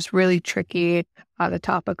 but it's just really tricky on the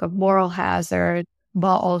topic of moral hazard,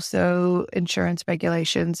 but also insurance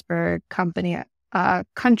regulations for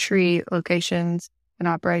country locations and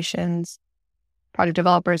operations. Product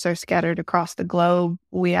developers are scattered across the globe.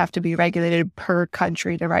 We have to be regulated per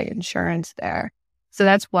country to write insurance there. So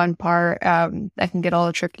that's one part that can get a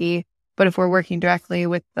little tricky. But if we're working directly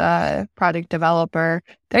with the product developer,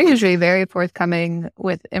 they're usually very forthcoming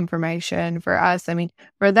with information. For us, I mean,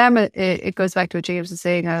 for them, it goes back to what James is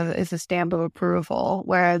saying, is a stamp of approval,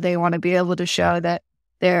 where they want to be able to show that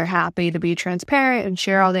they're happy to be transparent and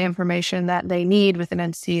share all the information that they need with an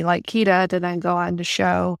entity like Kita to then go on to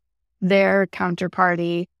show their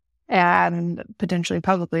counterparty and potentially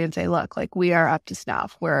publicly and say, look, like, we are up to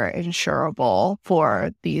snuff. We're insurable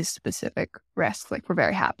for these specific risks. Like, we're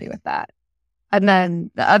very happy with that. And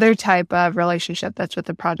then the other type of relationship that's with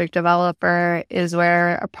the project developer is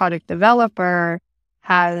where a product developer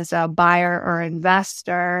has a buyer or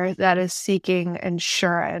investor that is seeking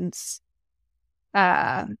insurance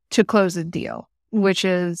to close a deal, which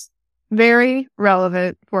is very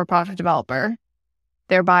relevant for a product developer.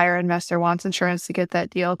 Their buyer investor wants insurance to get that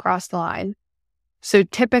deal across the line. So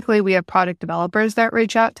typically we have product developers that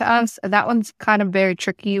reach out to us. And that one's kind of very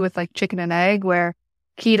tricky with like chicken and egg, where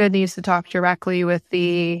Kita needs to talk directly with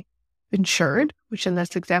the insured, which in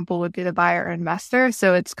this example would be the buyer or investor.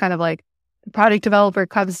 So it's kind of like the product developer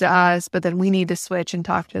comes to us, but then we need to switch and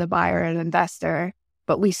talk to the buyer and investor.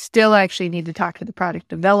 But we still actually need to talk to the product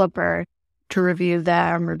developer to review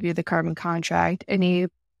them, review the carbon contract, any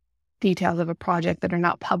details of a project that are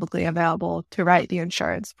not publicly available to write the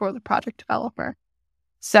insurance for the project developer.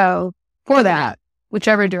 So for that,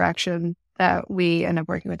 whichever direction that we end up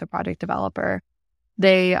working with the project developer,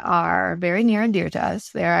 they are very near and dear to us.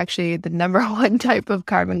 They're actually the number one type of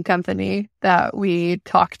carbon company that we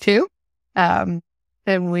talk to. And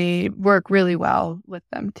we work really well with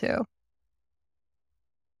them too.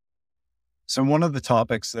 So one of the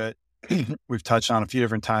topics that we've touched on a few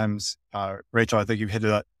different times, Racheal, I think you've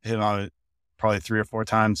hit on it probably 3 or 4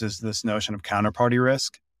 times, is this notion of counterparty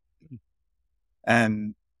risk.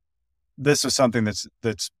 And this is something that's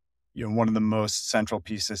one of the most central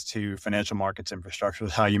pieces to financial markets infrastructure,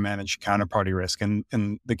 is how you manage counterparty risk. And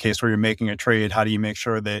in the case where you're making a trade, how do you make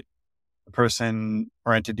sure that the person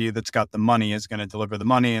or entity that's got the money is going to deliver the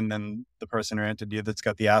money, and then the person or entity that's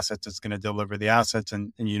got the assets is going to deliver the assets,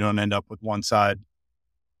 and you don't end up with one side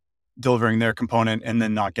delivering their component and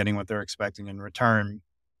then not getting what they're expecting in return.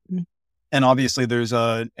 Mm-hmm. And obviously there's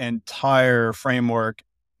an entire framework,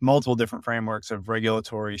 multiple different frameworks of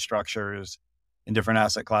regulatory structures in different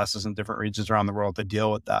asset classes in different regions around the world to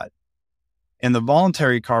deal with that. In the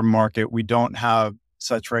voluntary carbon market, we don't have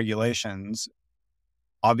such regulations.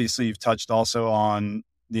 Obviously, you've touched also on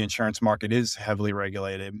the insurance market is heavily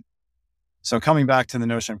regulated. So coming back to the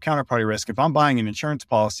notion of counterparty risk, if I'm buying an insurance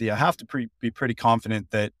policy, I have to be pretty confident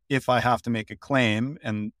that if I have to make a claim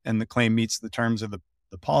and the claim meets the terms of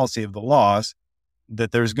the policy of the loss,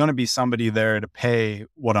 that there's going to be somebody there to pay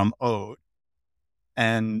what I'm owed.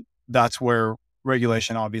 And that's where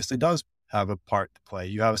regulation obviously does have a part to play.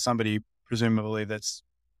 You have somebody presumably that's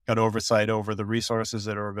got oversight over the resources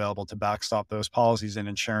that are available to backstop those policies and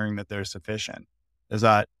ensuring that they're sufficient. Is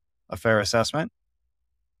that a fair assessment?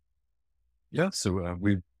 Yeah. So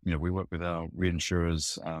we work with our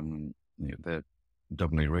reinsurers. They're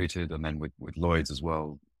doubly rated, and then with Lloyd's as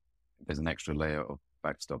well, there's an extra layer of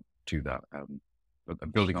backstop to that.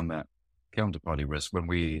 But building on that counterparty risk, when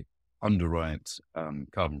we underwrite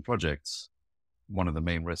carbon projects, one of the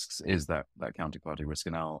main risks is that counterparty risk,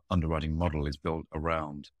 and our underwriting model is built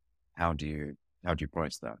around how do you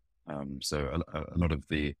price that. So a lot of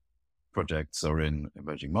the projects are in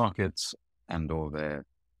emerging markets and or they're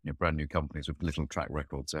brand new companies with little track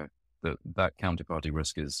record. So that counterparty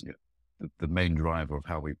risk is the main driver of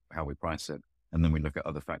how we price it. And then we look at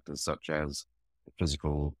other factors such as the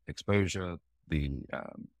physical exposure, the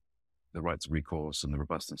rights of recourse, and the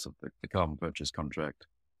robustness of the carbon purchase contract,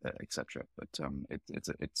 etc. But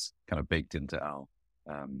it's kind of baked into our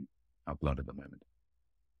blood at the moment.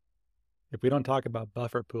 If we don't talk about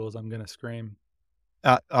buffer pools, I'm going to scream.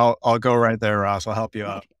 I'll go right there, Ross. I'll help you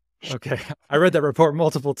out. Okay. I read that report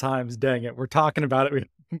multiple times. Dang it. We're talking about it. We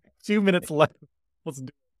have 2 minutes left. Let's do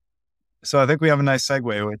it. So I think we have a nice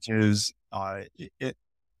segue, which is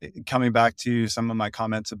coming back to some of my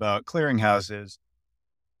comments about clearinghouses.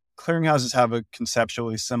 Clearinghouses have a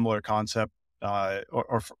conceptually similar concept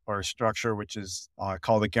or structure, which is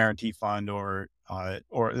called a guarantee fund, or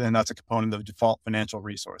and that's a component of default financial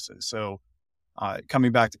resources. So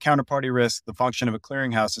coming back to counterparty risk, the function of a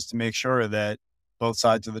clearinghouse is to make sure that both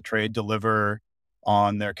sides of the trade deliver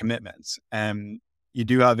on their commitments. And you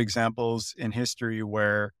do have examples in history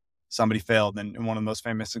where somebody failed. And one of the most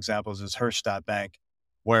famous examples is Herstatt Bank,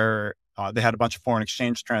 where they had a bunch of foreign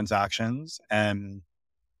exchange transactions and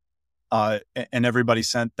everybody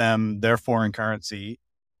sent them their foreign currency,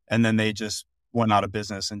 and then they just went out of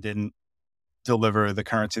business and didn't deliver the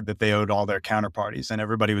currency that they owed all their counterparties, and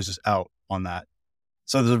everybody was just out on that.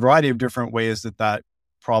 So there's a variety of different ways that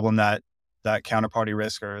problem, that counterparty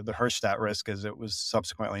risk, or the Herstatt risk, as it was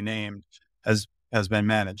subsequently named, has been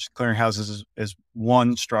managed. Clearinghouses is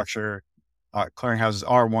one structure. Clearinghouses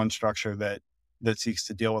are one structure that seeks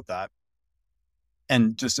to deal with that.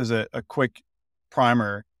 And just as a quick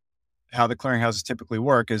primer, how the clearinghouses typically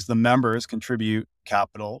work is the members contribute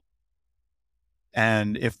capital.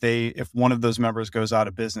 And if one of those members goes out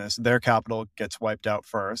of business, their capital gets wiped out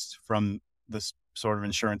first from this sort of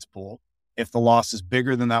insurance pool. If the loss is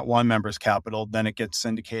bigger than that one member's capital, then it gets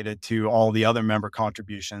syndicated to all the other member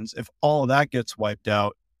contributions. If all of that gets wiped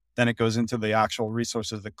out, then it goes into the actual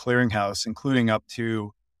resources of the clearinghouse, including up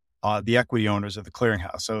to the equity owners of the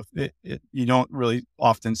clearinghouse. So you don't really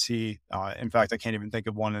often see, in fact, I can't even think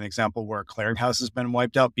of an example where a clearinghouse has been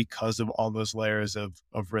wiped out because of all those layers of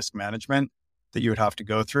risk management that you would have to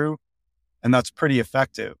go through. And that's pretty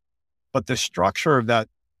effective. But the structure of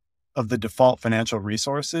the default financial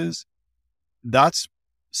resources, that's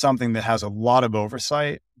something that has a lot of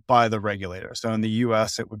oversight, by the regulator. So in the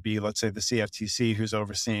US, it would be, let's say, the CFTC, who's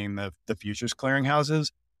overseeing the futures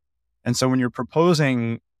clearinghouses. And so when you're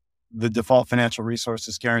proposing the default financial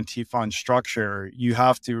resources guarantee fund structure, you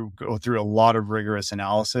have to go through a lot of rigorous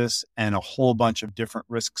analysis and a whole bunch of different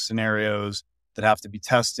risk scenarios that have to be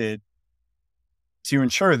tested to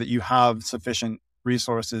ensure that you have sufficient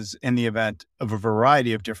resources in the event of a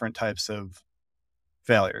variety of different types of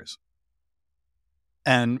failures.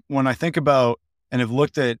 And when I think about and have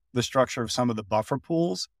looked at the structure of some of the buffer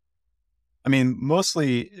pools, I mean,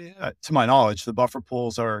 mostly, to my knowledge, the buffer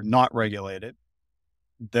pools are not regulated.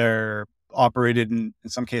 They're operated in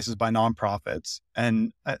some cases by nonprofits.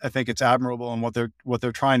 And I think it's admirable. And what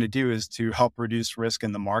they're trying to do is to help reduce risk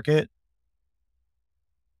in the market.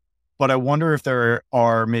 But I wonder if there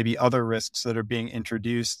are maybe other risks that are being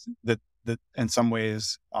introduced that in some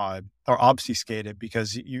ways are obfuscated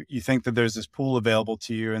because you think that there's this pool available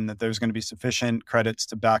to you and that there's going to be sufficient credits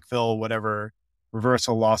to backfill whatever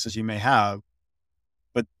reversal losses you may have.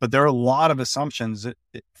 But there are a lot of assumptions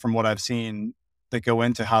from what I've seen that go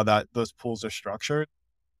into how those pools are structured.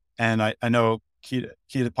 And I know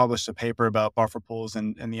Keita published a paper about buffer pools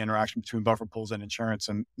and the interaction between buffer pools and insurance,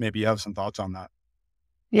 and maybe you have some thoughts on that.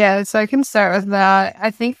 Yeah, so I can start with that.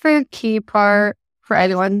 I think the key part for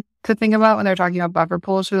anyone to think about when they're talking about buffer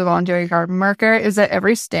pools for the voluntary carbon market is that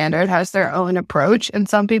every standard has their own approach. And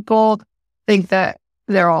some people think that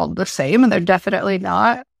they're all the same, and they're definitely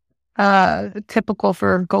not. Typical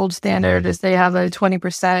for gold standard is they have a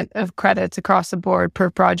 20% of credits across the board per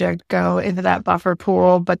project go into that buffer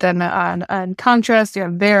pool. But then on contrast, you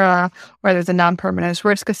have Vera, where there's a non-permanent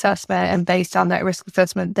risk assessment, and based on that risk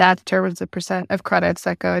assessment, that determines the percent of credits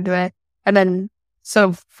that go into it. And then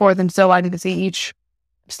so forth and so on. You can see each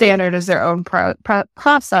standard is their own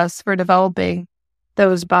process for developing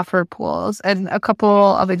those buffer pools. And a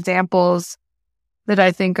couple of examples that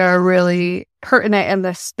I think are really pertinent in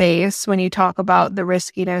this space when you talk about the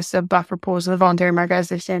riskiness of buffer pools in the voluntary market as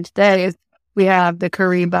they stand today is we have the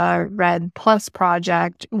Kariba Red Plus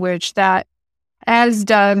project, which that has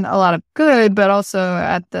done a lot of good, but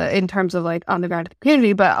also in terms of like on the ground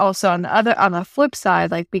community, but also on the flip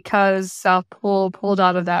side, like because South Pole pulled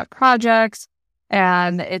out of that project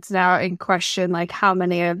and it's now in question, like how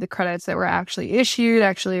many of the credits that were actually issued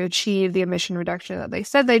actually achieved the emission reduction that they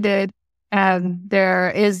said they did. And there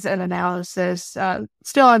is an analysis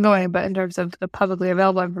still ongoing, but in terms of the publicly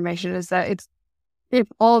available information is that if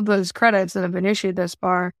all of those credits that have been issued thus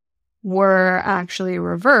far were actually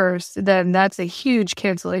reversed, then that's a huge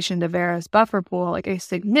cancellation to Vera's buffer pool, like a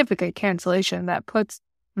significant cancellation that puts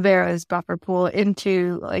Vera's buffer pool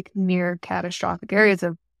into like near catastrophic areas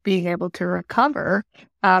of being able to recover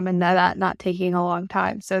and that not taking a long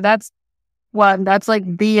time. So that's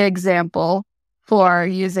like the example for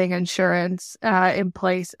using insurance in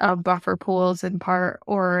place of buffer pools in part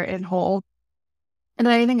or in whole. And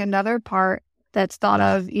I think another part that's thought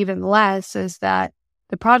of even less is that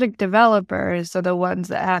the project developers are the ones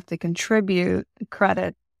that have to contribute the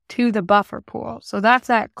credit to the buffer pool. So that's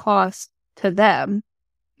at cost to them,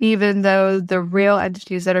 even though the real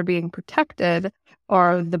entities that are being protected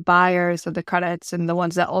are the buyers of the credits and the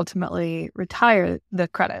ones that ultimately retire the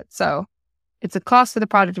credit. So it's a cost to the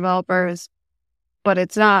project developers, but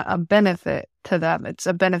it's not a benefit to them. It's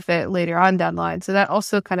a benefit later on down the line. So that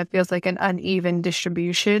also kind of feels like an uneven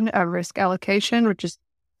distribution of risk allocation, which is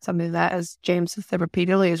something that, as James has said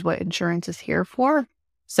repeatedly, is what insurance is here for.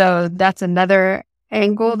 So that's another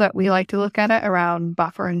angle that we like to look at it around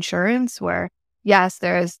buffer insurance, where yes,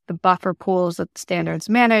 there's the buffer pools that standards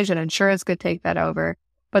manage and insurance could take that over,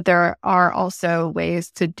 but there are also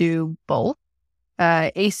ways to do both.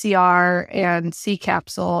 ACR and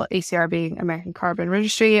C-Capsule, ACR being American Carbon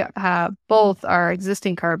Registry, both are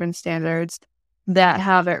existing carbon standards that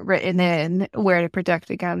have it written in where to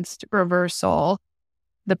protect against reversal.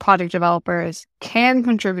 The project developers can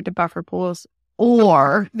contribute to buffer pools,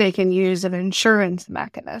 or they can use an insurance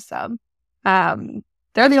mechanism.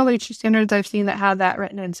 They're the only two standards I've seen that have that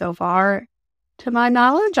written in so far. To my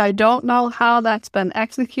knowledge, I don't know how that's been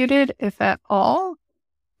executed, if at all.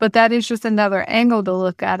 But that is just another angle to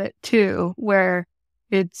look at it too, where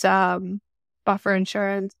it's buffer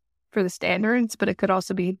insurance for the standards, but it could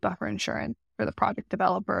also be buffer insurance for the project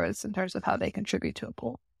developers in terms of how they contribute to a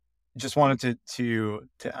pool. Just wanted to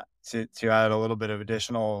add a little bit of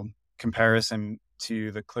additional comparison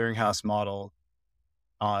to the clearinghouse model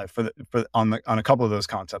on a couple of those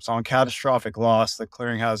concepts. On catastrophic loss, the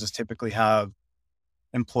clearinghouses typically have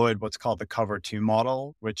employed what's called the cover 2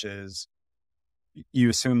 model, which is you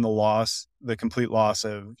assume the complete loss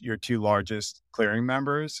of your 2 largest clearing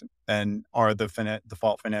members, and are the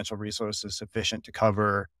default financial resources sufficient to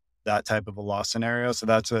cover that type of a loss scenario. So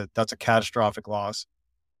that's a catastrophic loss.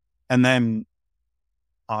 And then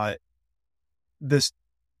this,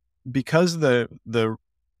 because the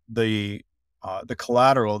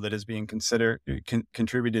collateral that is being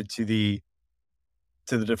contributed to the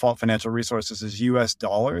default financial resources is US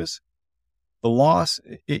dollars, the loss,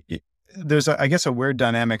 there's I guess a weird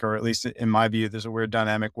dynamic, or at least in my view, there's a weird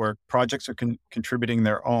dynamic where projects are contributing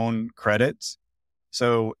their own credits.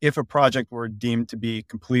 So if a project were deemed to be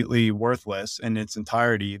completely worthless in its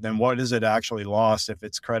entirety, then what is it actually lost if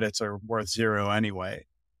its credits are worth zero anyway?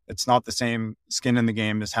 It's not the same skin in the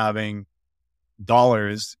game as having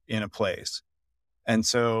dollars in a place. And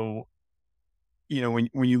so, when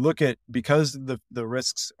you look at, because the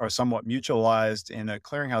risks are somewhat mutualized in a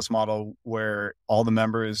clearinghouse model where all the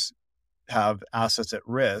members have assets at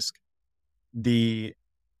risk, the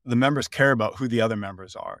members care about who the other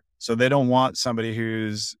members are. So they don't want somebody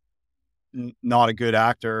who's not a good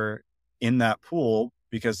actor in that pool,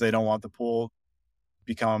 because they don't want the pool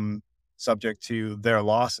become subject to their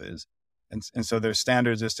losses. And so there's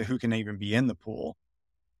standards as to who can even be in the pool.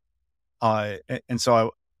 And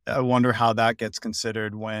so I wonder how that gets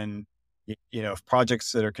considered when, if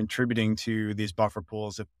projects that are contributing to these buffer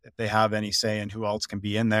pools, if they have any say in who else can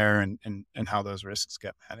be in there, and how those risks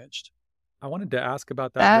get managed. I wanted to ask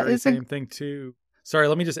about that very same thing too. Sorry,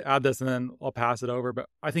 let me just add this and then I'll pass it over. But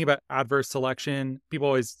I think about adverse selection. People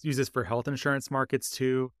always use this for health insurance markets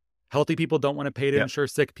too. Healthy people don't want to pay to insure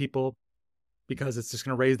sick people because it's just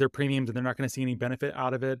going to raise their premiums and they're not going to see any benefit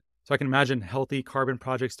out of it. So I can imagine healthy carbon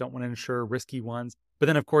projects don't want to insure risky ones. But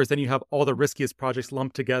then, of course, then you have all the riskiest projects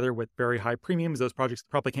lumped together with very high premiums. Those projects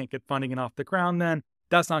probably can't get funding and off the ground then.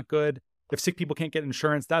 That's not good. If sick people can't get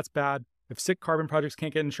insurance, that's bad. If sick carbon projects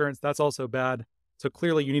can't get insurance, that's also bad. So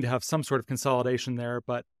clearly you need to have some sort of consolidation there,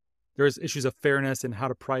 but there's issues of fairness and how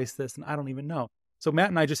to price this, and I don't even know. So Matt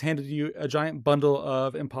and I just handed you a giant bundle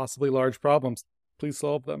of impossibly large problems. Please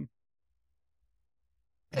solve them.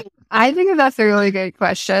 I think that's a really good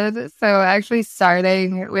question. So actually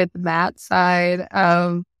starting with Matt's side,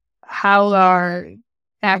 how are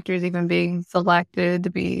actors even being selected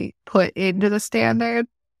to be put into the standard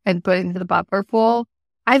and put into the buffer pool?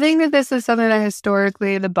 I think that this is something that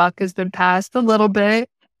historically the buck has been passed a little bit.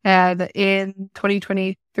 And in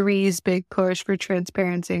 2023's big push for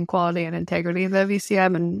transparency and quality and integrity of the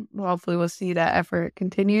VCM, and hopefully we'll see that effort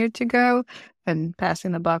continue to go, and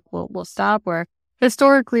passing the buck will stop, where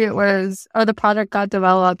historically it was, the product got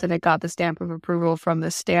developed and it got the stamp of approval from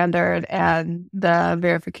the standard and the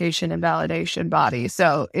verification and validation body,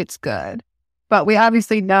 so it's good. But we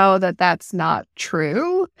obviously know that that's not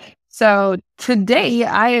true. So today,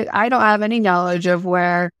 I don't have any knowledge of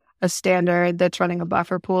where a standard that's running a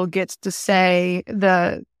buffer pool gets to say,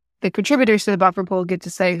 the contributors to the buffer pool get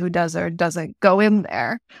to say who does or doesn't go in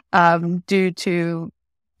there due to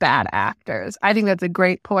bad actors. I think that's a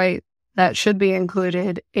great point that should be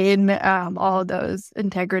included in all of those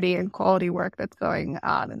integrity and quality work that's going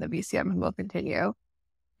on in the VCM and will continue.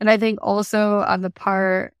 And I think also on the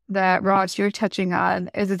part that, Ross, you're touching on,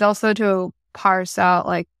 is it's also to parse out,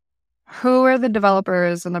 like, who are the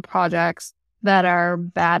developers and the projects that are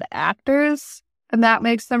bad actors and that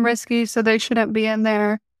makes them risky, so they shouldn't be in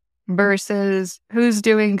there, versus who's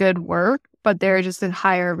doing good work, but they're just in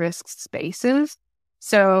higher risk spaces.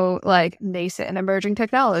 So like nascent and emerging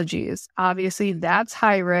technologies, obviously that's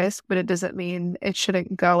high risk, but it doesn't mean it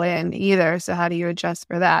shouldn't go in either. So how do you adjust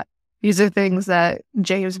for that? These are things that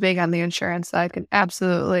James, being on the insurance side, can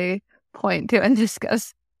absolutely point to and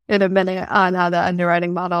discuss in a minute on how the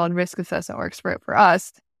underwriting model and risk assessment works for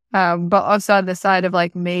us. But also on the side of,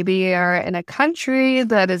 like, maybe you're in a country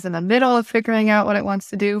that is in the middle of figuring out what it wants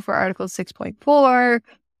to do for Article 6.4,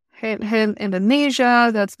 hint, Indonesia,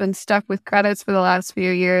 that's been stuck with credits for the last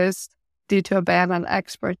few years due to a ban on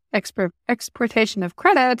exportation of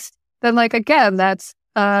credits, then, like, again, that's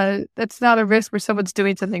not a risk where someone's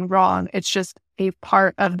doing something wrong. It's just a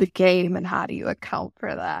part of the game, and how do you account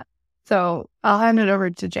for that? So I'll hand it over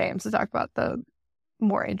to James to talk about the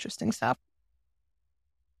more interesting stuff.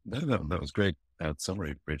 That was great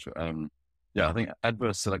summary, Racheal. I think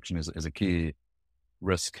adverse selection is a key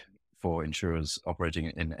risk for insurers operating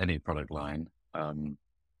in any product line. I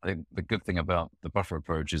think the good thing about the buffer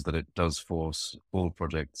approach is that it does force all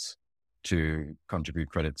projects to contribute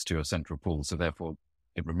credits to a central pool. So therefore,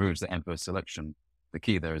 it removes the adverse selection. The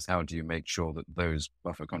key there is, how do you make sure that those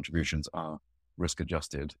buffer contributions are risk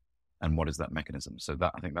adjusted, and what is that mechanism? So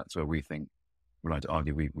that, I think that's where we like to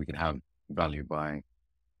argue we can have value by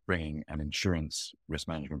bringing an insurance risk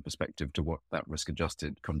management perspective to what that risk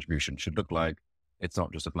adjusted contribution should look like. It's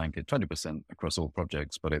not just a blanket 20% across all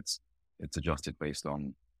projects, but it's adjusted based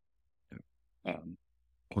on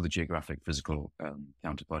all the geographic, physical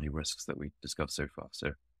counterparty risks that we discussed so far.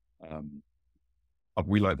 So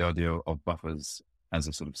we like the idea of buffers as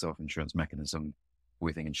a sort of self-insurance mechanism.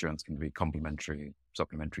 We think insurance can be complementary,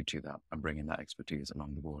 supplementary to that, and bring in that expertise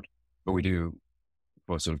along the board. But we do,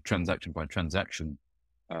 for sort of transaction by transaction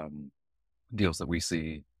deals that we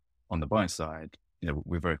see on the buy side,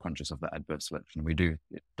 we're very conscious of that adverse selection.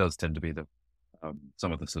 It does tend to be the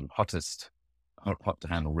some of the sort of hot to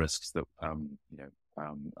handle risks that are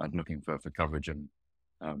looking for coverage, and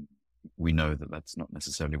we know that that's not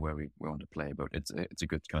necessarily where we want to play, but it's a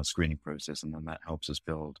good kind of screening process, and then that helps us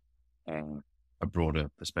build a broader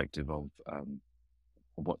perspective of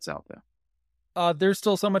what's out there. There's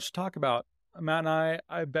still so much to talk about. Matt and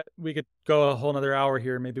I bet we could go a whole nother hour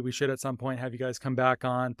here. Maybe we should at some point have you guys come back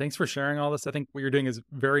on. Thanks for sharing all this. I think what you're doing is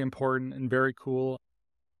very important and very cool.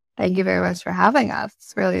 Thank you very much for having us.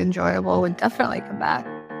 It's really enjoyable. We'd definitely come back.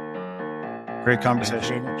 Great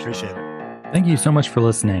conversation. Appreciate it. Thank you so much for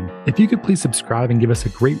listening. If you could please subscribe and give us a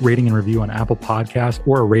great rating and review on Apple Podcasts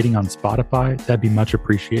or a rating on Spotify, that'd be much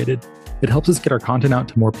appreciated. It helps us get our content out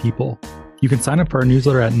to more people. You can sign up for our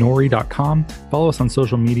newsletter at nori.com, follow us on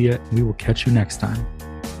social media, and we will catch you next time.